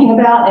they're talking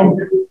about. And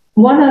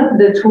one of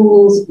the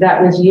tools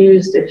that was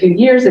used a few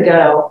years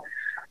ago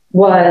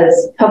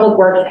was Public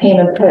Works came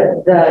and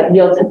put the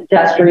yield to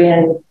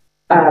pedestrian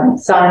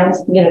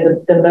signs, you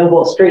know, the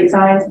mobile street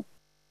signs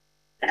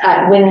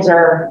at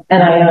Windsor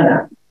and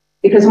Iona.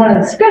 Because one of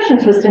the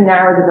discussions was to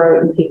narrow the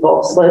road and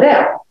people slow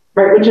down.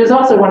 right? Which is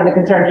also one of the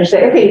concerns. You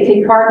say, okay, you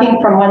take parking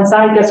from one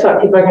side, guess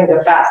what? People are going to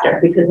go faster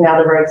because now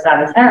the road's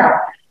not as narrow.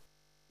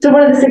 So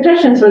one of the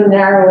suggestions was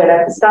narrow it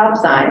at the stop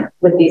sign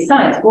with these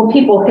signs. Well,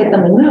 people hit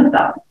them and move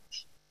them.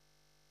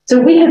 So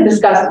we had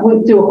discussed,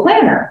 we'd do a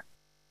planner.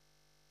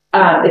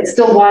 It's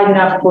still wide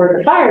enough for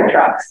the fire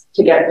trucks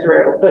to get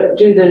through, but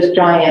do those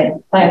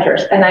giant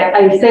planters. And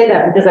I say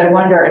that because I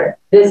wonder if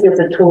this is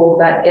a tool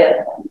that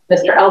if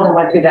Mr. Eldon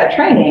went through that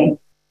training,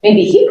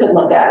 maybe he could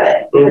look at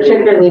it,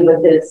 particularly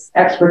with his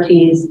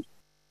expertise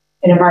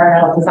in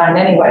environmental design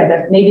anyway,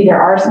 that maybe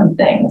there are some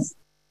things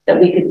that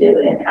we could do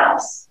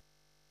in-house.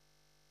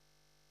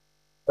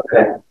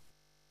 Okay.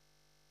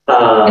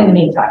 In the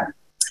meantime.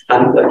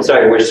 I'm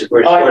sorry, we're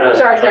short on.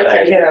 Sorry,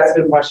 I can't ask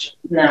a question.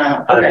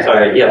 No. I'm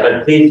sorry, yeah,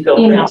 but please feel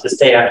free to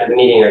stay after the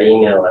meeting or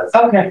email us.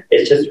 Okay.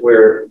 It's just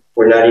we're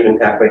not even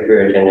halfway through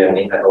our agenda and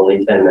we have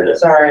only 10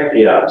 minutes.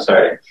 Sorry. Yeah,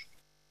 sorry.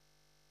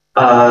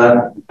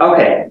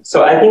 Okay,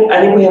 so I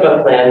think we have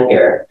a plan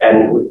here,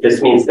 and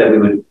this means that we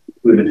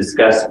would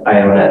discuss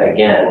Iona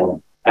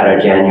again at our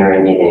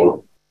January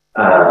meeting,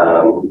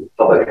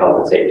 public health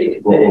and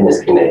safety in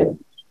this committee.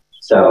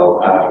 So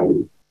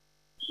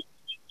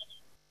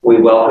we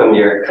welcome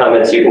your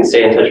comments. You can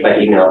stay in touch by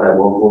email, and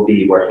we'll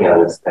be working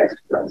on this next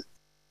month.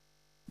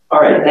 All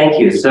right, thank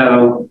you.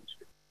 So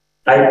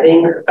I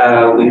think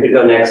we could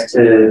go next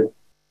to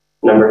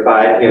number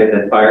 5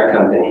 here, the fire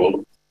company.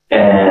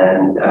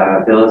 And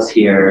Bill is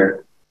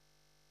here.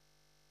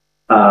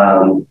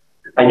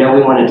 I know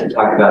we wanted to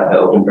talk about the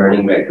open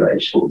burning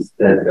regulations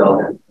that Bill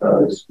had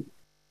proposed.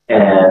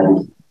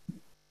 And,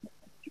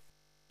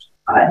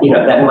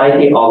 that might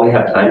be all we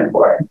have time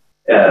for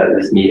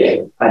this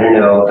meeting. I don't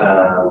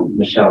know,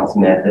 Michelle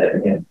Smith,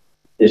 if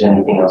there's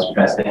anything else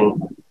pressing,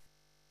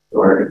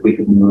 or if we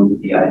could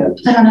move the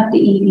items. I don't know if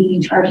the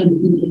EV charging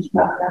EV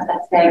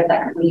that's there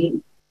that could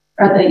be,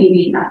 or the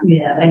EV.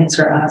 Yeah, thanks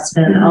for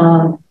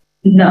asking.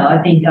 No,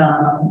 I think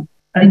that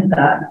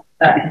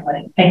can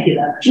wait. Thank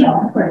you,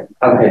 Michelle.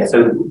 Okay,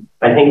 so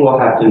I think we'll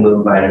have to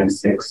move items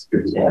 6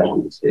 through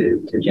 10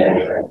 to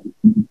January.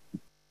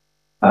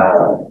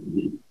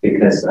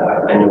 Because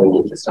I know we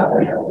need to stop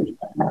right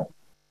now.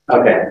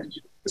 Okay,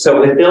 so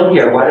with Bill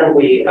here, why don't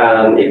we,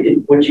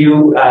 would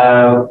you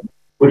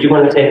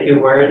want to say a few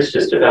words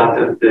just about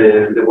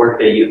the work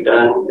that you've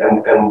done?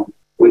 And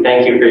we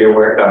thank you for your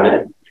work on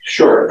it.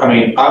 Sure. I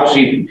mean,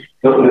 obviously,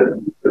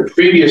 the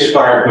previous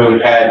fire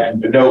code had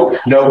no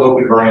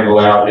open burning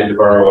allowed in the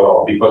borough at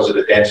all because of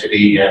the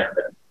density, and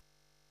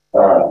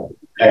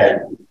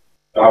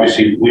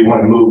obviously we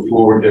want to move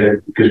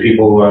forward because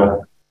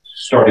people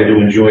started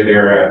to enjoy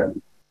their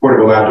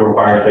portable outdoor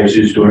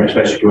fireplaces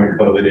especially during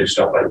COVID and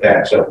stuff like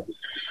that. So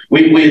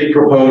we had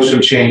proposed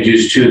some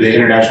changes to the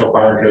International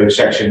Fire Code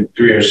Section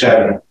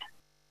 307.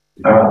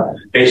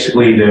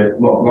 Basically, the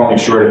long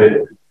and short of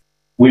it,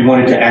 we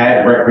wanted to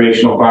add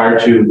recreational fire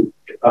to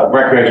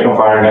recreational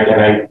fire,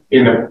 and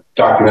in the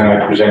document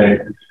I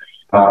presented,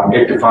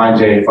 it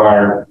defines a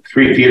fire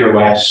 3 feet or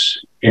less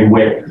in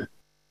width,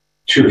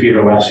 2 feet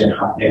or less in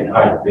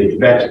height.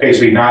 That's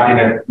basically not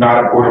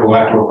a portable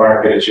outdoor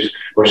fire pit. It's just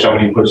where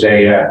somebody puts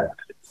a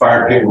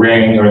fire pit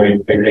ring, or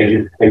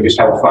they just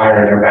have a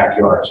fire in their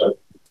backyard. So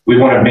we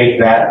want to make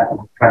that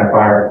kind of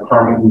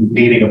fire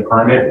needing a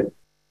permit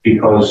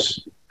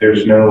because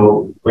there's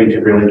no way to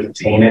really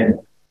contain it.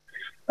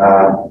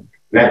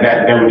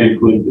 That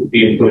would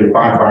be included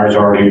bonfires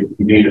already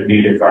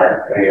needed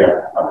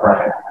fire a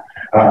permit.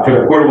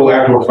 For the portable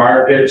outdoor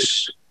fire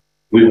pits,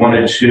 we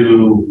wanted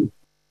to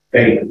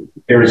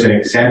there is an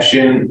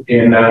exemption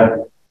in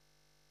there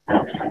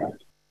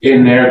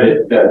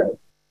that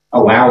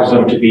allows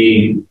them to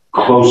be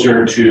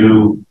closer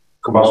to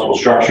combustible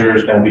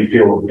structures than we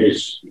feel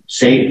is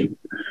safe.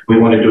 We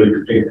wanted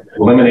to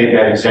eliminate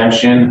that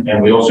exemption,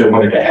 and we also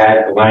wanted to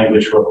add the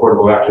language for a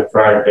portable outdoor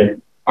fire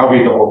pit. I'll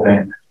read the whole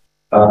thing.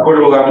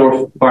 Portable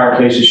outdoor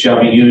fireplaces shall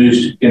be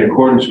used in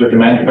accordance with the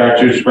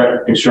manufacturer's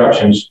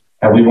instructions,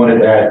 and we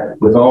wanted that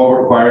with all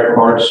required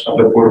parts of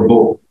the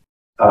portable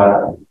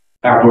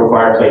outdoor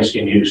fireplace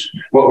in use.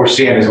 What we're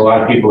seeing is a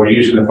lot of people are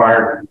using the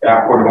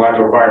portable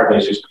outdoor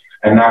fireplaces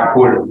and not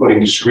putting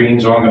the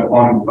screens or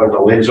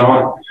the lids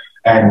on,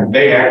 and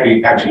they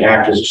actually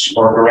act as a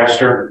spark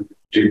arrestor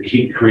to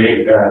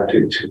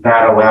to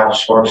not allow the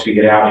sparks to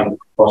get out and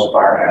cause a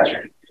fire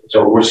hazard.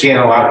 So we're seeing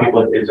a lot of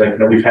people. It's like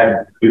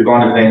we've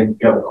gone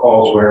to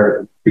calls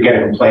where we get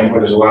a complaint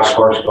where there's a lot of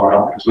sparks going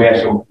on because we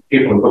ask some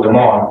people to put them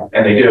on,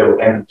 and they do,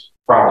 and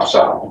problem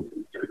solved.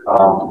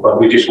 But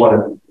we just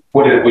wanted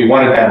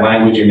that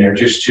language in there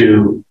just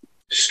to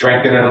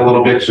strengthen it a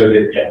little bit so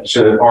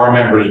that our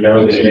members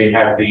know that they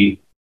have the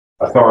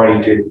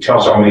authority to tell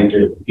somebody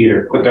to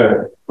either put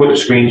the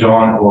screens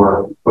on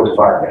or put the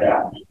fire pit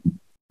out.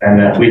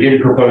 And we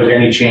didn't propose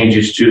any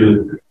changes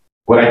to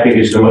what I think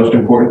is the most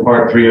important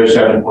part,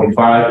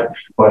 307.5,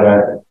 but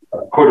a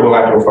portable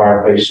outdoor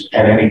fireplace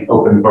and any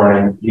open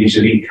burning needs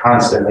to be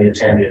constantly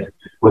attended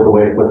with a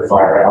way to put the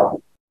fire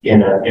out in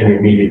the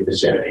immediate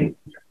vicinity.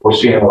 We're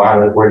seeing a lot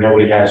of it where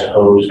nobody has a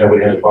hose,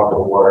 nobody has a bucket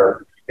of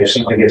water. If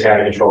something gets out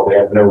of control, they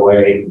have no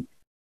way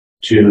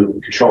to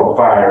control the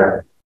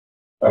fire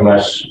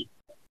unless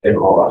they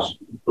call us.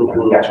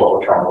 That's what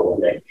we're trying to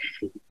eliminate.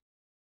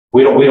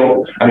 We don't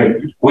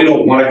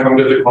want to come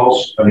to the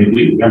calls.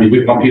 We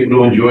want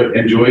people to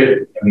enjoy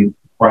it.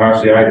 Quite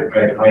honestly,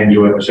 I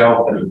enjoy it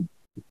myself, and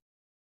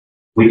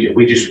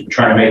we just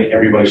try to make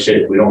everybody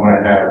safe. We don't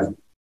want to have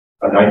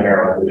a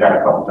nightmare like we've had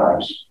a couple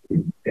times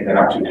in the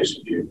not too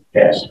distant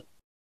past.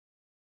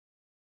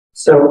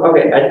 So,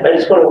 okay, I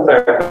just want to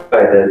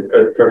clarify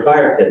that for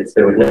fire pits,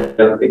 there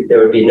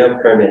would be no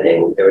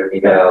permitting. There would be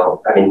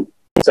no,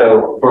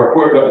 so for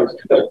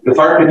the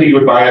fire pit that you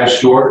would buy at a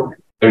store,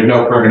 there's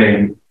no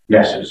permitting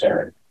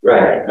necessary.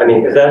 Right.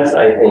 Because that's,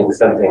 I think,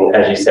 something,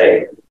 as you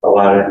say, a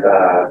lot of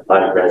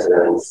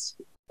residents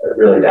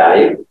really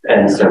value,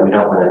 and so we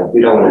don't want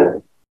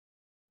to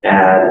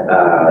add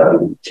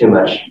too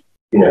much,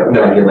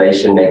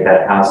 regulation, make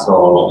that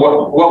hassle.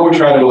 What we're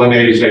trying to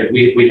eliminate is that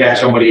we had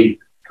somebody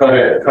cut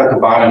the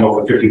bottom of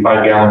a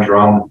 55-gallon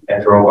drum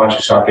and throw a bunch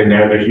of stuff in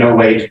there. There's no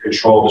way to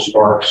control the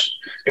sparks.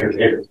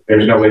 If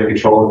there's no way to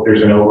control if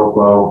there's an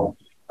overflow.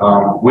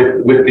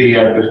 With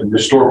the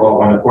store-bought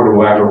one, the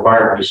portable outdoor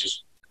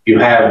fireplaces,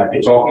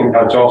 it's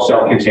all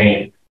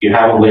self-contained. You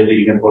have a lid that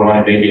you can put on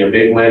it, maybe a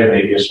big lid,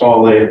 maybe a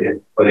small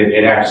lid, but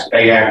they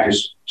act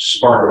as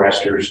spark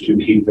arresters to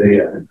keep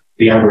the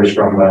embers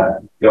from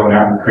going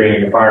out and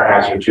creating a fire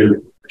hazard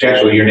to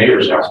potentially your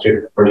neighbor's house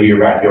too, or to your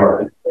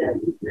backyard.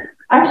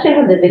 I actually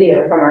have the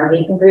video from our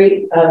meet and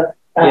greet of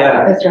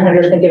Mr.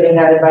 Henderson giving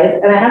that advice,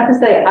 and I have to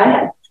say,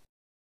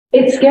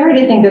 it's scary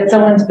to think that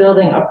someone's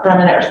building a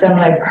permanent or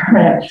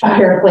semi-permanent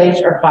fireplace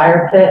or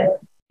fire pit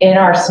in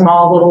our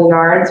small little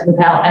yards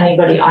without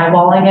anybody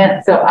eyeballing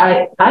it. So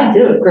I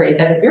do agree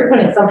that if you're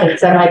putting something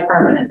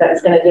semi-permanent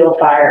that's going to do a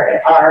fire in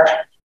our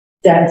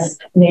dense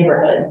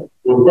neighborhood,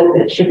 that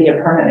it should be a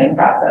permitting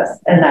process.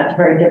 And that's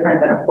very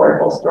different than a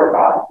portable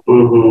store-bought.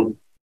 Mm-hmm.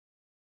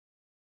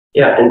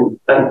 Yeah, and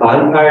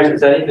bonfires,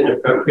 is that even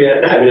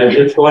appropriate? I'm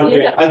just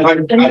wondering. Yeah.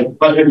 I've been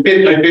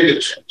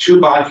to two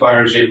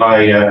bonfires in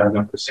my, I'm not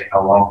going to say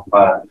how long,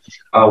 but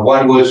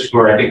one was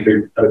where I think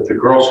the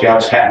Girl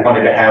Scouts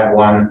wanted to have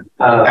one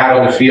out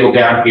on the field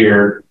down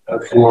here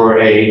for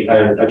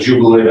a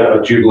jubilee,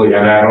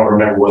 and I don't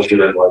remember what year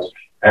that was.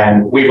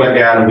 And we went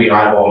down and we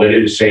eyeballed it.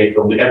 It was safe,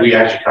 and we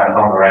actually kind of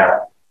hung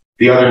around.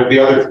 The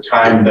other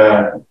time,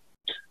 the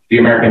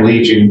American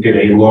Legion did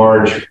a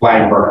large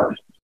flag burn.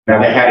 Now,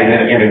 they had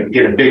it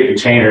in a big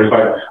container,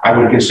 but I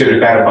would consider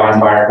that a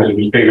bonfire because it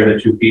was bigger than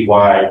 2 feet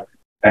wide.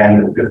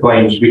 And the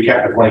flames, we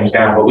kept the flames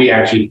down, but we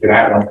actually, for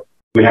that one,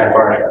 we had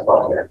fire trucks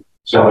up there.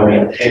 So,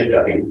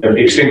 the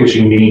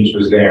extinguishing means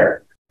was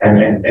there.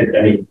 And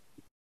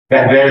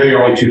they're the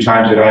only 2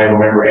 times that I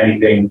remember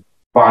anything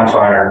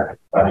bonfire.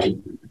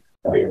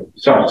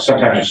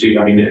 Sometimes you see,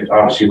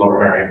 obviously Lower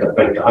Marion, but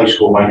like the high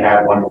school might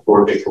have one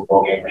before a big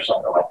football game or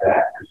something like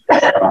that.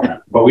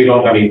 But we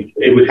don't,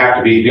 it would have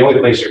to be, the only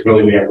place that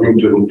really we have room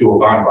to do a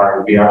bonfire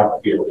would be out in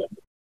the field.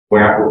 We're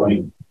not,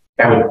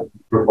 that would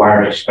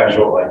require a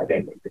special, I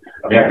think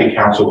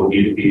council would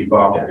need to be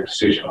involved in the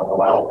decision on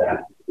allowing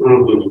that.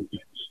 Mm-hmm.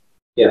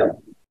 Yeah.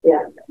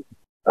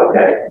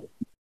 Okay.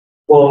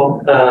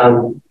 Well,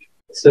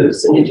 so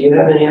Cindy, do you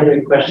have any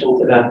other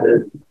questions about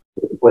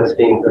what's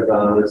being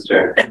proposed?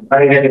 Or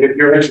if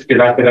you're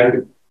interested, I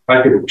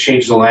could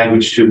change the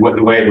language to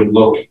the way it would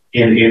look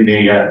in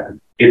the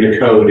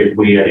code if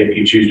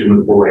you choose to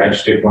move forward. I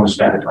just didn't want to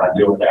spend the time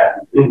doing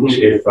that. Mm-hmm.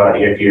 If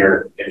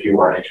you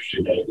weren't interested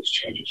in any of these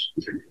changes.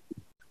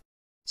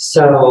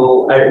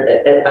 So I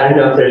don't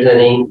know if there's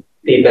any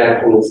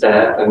feedback from the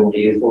staff. Do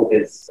you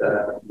think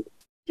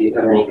do you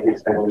have any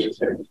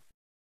concerns?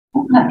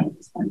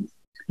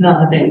 No,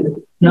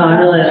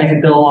 I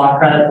could build a lot of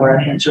credit for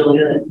it. I think it's really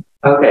good.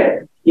 Okay.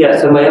 Yeah.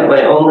 So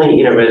my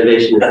only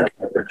reservation is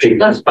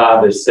because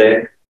Bob is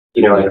sick.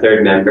 A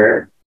third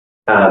member.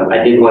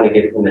 I did want to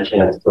give him a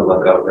chance to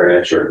look over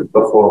it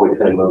before we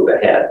kind of move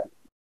ahead.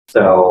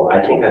 So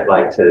I think I'd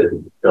like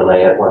to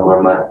delay it 1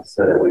 more month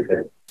so that we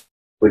could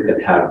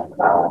have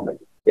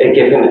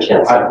give him a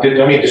chance.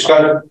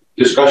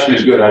 Discussion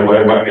is good. I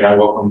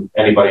welcome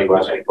anybody who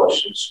has any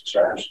questions,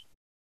 concerns.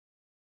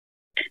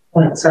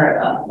 Wait, sorry.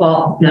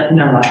 Well,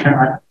 never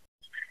mind.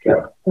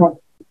 Yeah.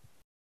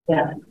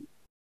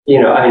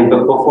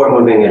 But before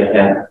moving it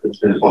ahead,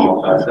 it's a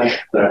formal process.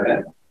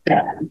 Okay.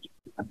 Yeah.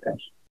 Okay.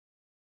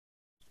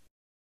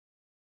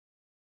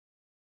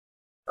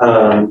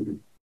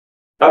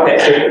 Okay,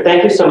 so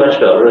thank you so much,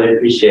 Bill. Really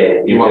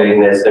appreciate you doing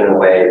this in a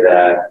way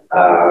that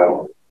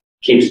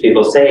keeps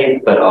people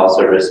safe, but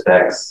also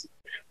respects,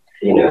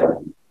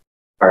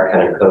 our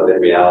kind of COVID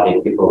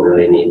reality. People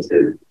really need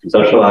to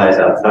socialize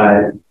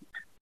outside.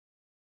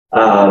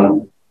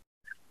 All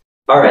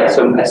right,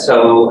 so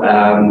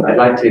I'd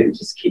like to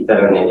just keep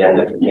that on the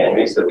agenda for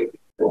January so we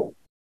can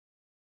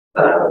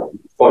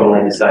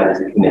formally decide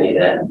as a committee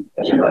then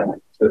if you'd like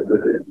to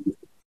approve it.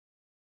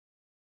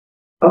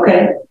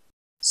 Okay,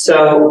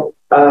 so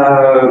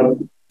I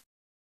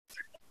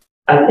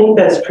think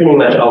that's pretty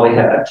much all we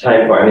have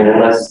time for.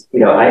 Unless,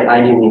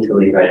 I do need to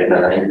leave right at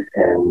 9.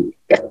 And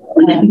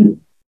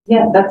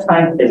Yeah, that's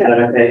fine. Is that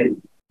okay?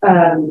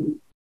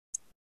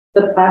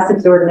 The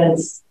plastics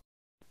ordinance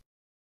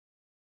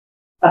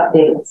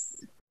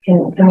updates.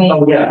 Can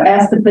we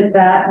ask to put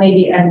that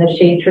maybe and the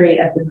shade tree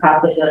at the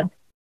top of the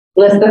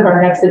list of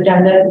our next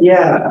agenda?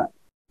 Yeah.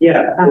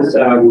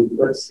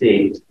 Let's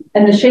see.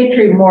 And the shade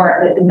tree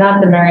more,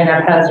 not the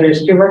Marionette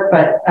hazardous tree work,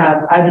 but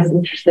I was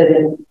interested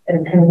in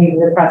continuing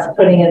the process,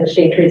 putting in the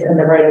shade trees in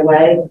the right of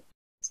way,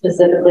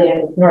 specifically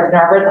in North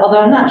Narberth,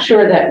 although I'm not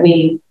sure that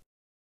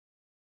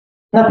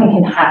nothing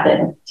can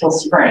happen till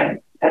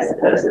spring, I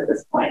suppose, at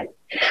this point,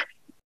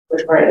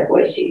 with right of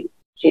way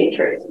shade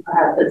trees.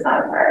 Perhaps it's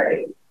not a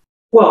priority.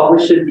 Well,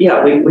 we should, we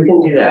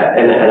can do that.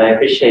 And I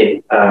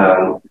appreciate,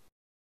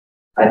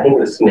 I think it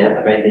was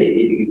Smith, right?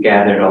 You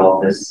gathered all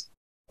of this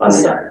on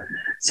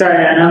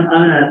Sorry, and I'm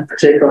gonna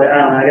particularly, I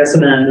don't know, I guess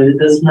I'm gonna move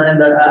this morning,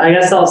 but I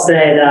guess I'll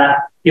say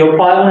that you'll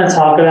probably want to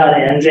talk about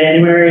it in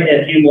January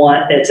if you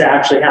want it to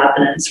actually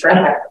happen in spring.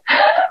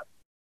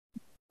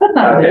 That's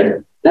not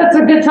good. That's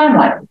a good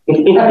timeline.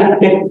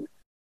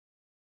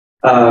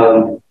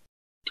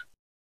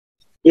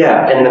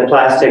 Yeah, and the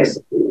plastics,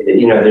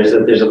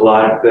 there's a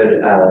lot of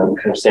good kind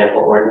of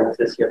sample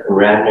ordinances here from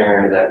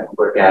Radnor that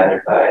were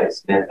gathered by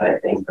Smith, I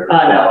think.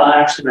 No,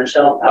 actually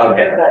Michelle.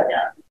 Okay.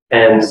 Yeah.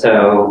 And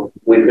so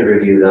we could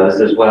review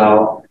those as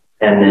well.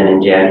 And then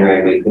in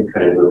January, we could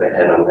kind of move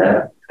ahead on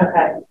that.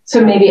 Okay.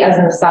 So maybe as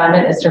an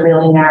assignment is to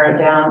really narrow it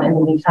down in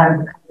the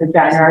meantime, the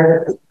January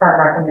with the firm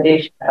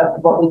recommendation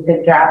of what we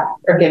could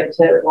draft or give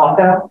to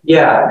Walco.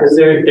 Yeah, because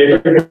there are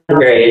different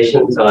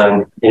variations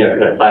on,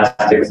 kind of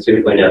plastics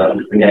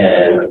 2.0,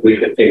 and we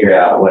could figure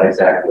out what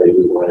exactly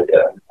we want to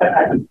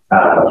do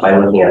by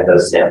looking at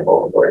those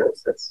sample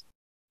ordinances.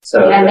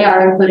 So, and they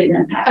are included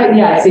in the package.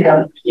 Yeah, I see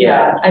them.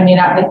 Yeah. I mean,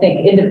 I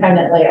think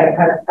independently, I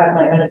kind of have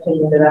my own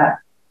opinion to that,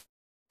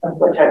 of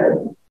which I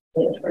would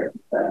lean towards.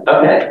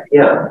 Okay,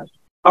 yeah.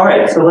 All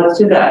right, so let's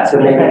do that. So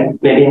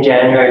maybe in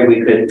January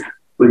we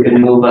could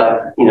move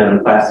up, the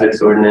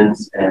plastics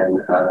ordinance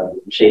and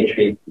shade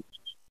tree,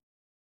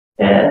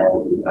 and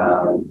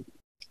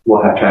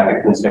we'll have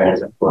traffic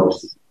concerns, of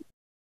course.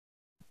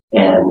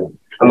 And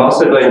I'm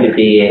also going to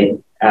be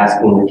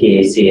asking the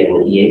PAC and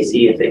the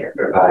EAC if they can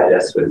provide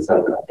us with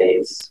some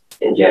updates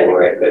in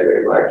January,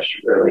 February, March,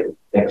 early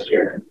next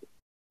year.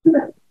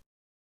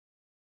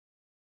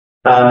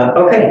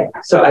 Okay,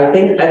 so I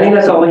think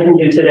that's all we can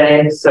do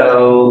today.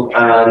 So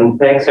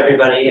thanks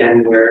everybody,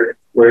 and we're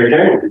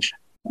adjourned.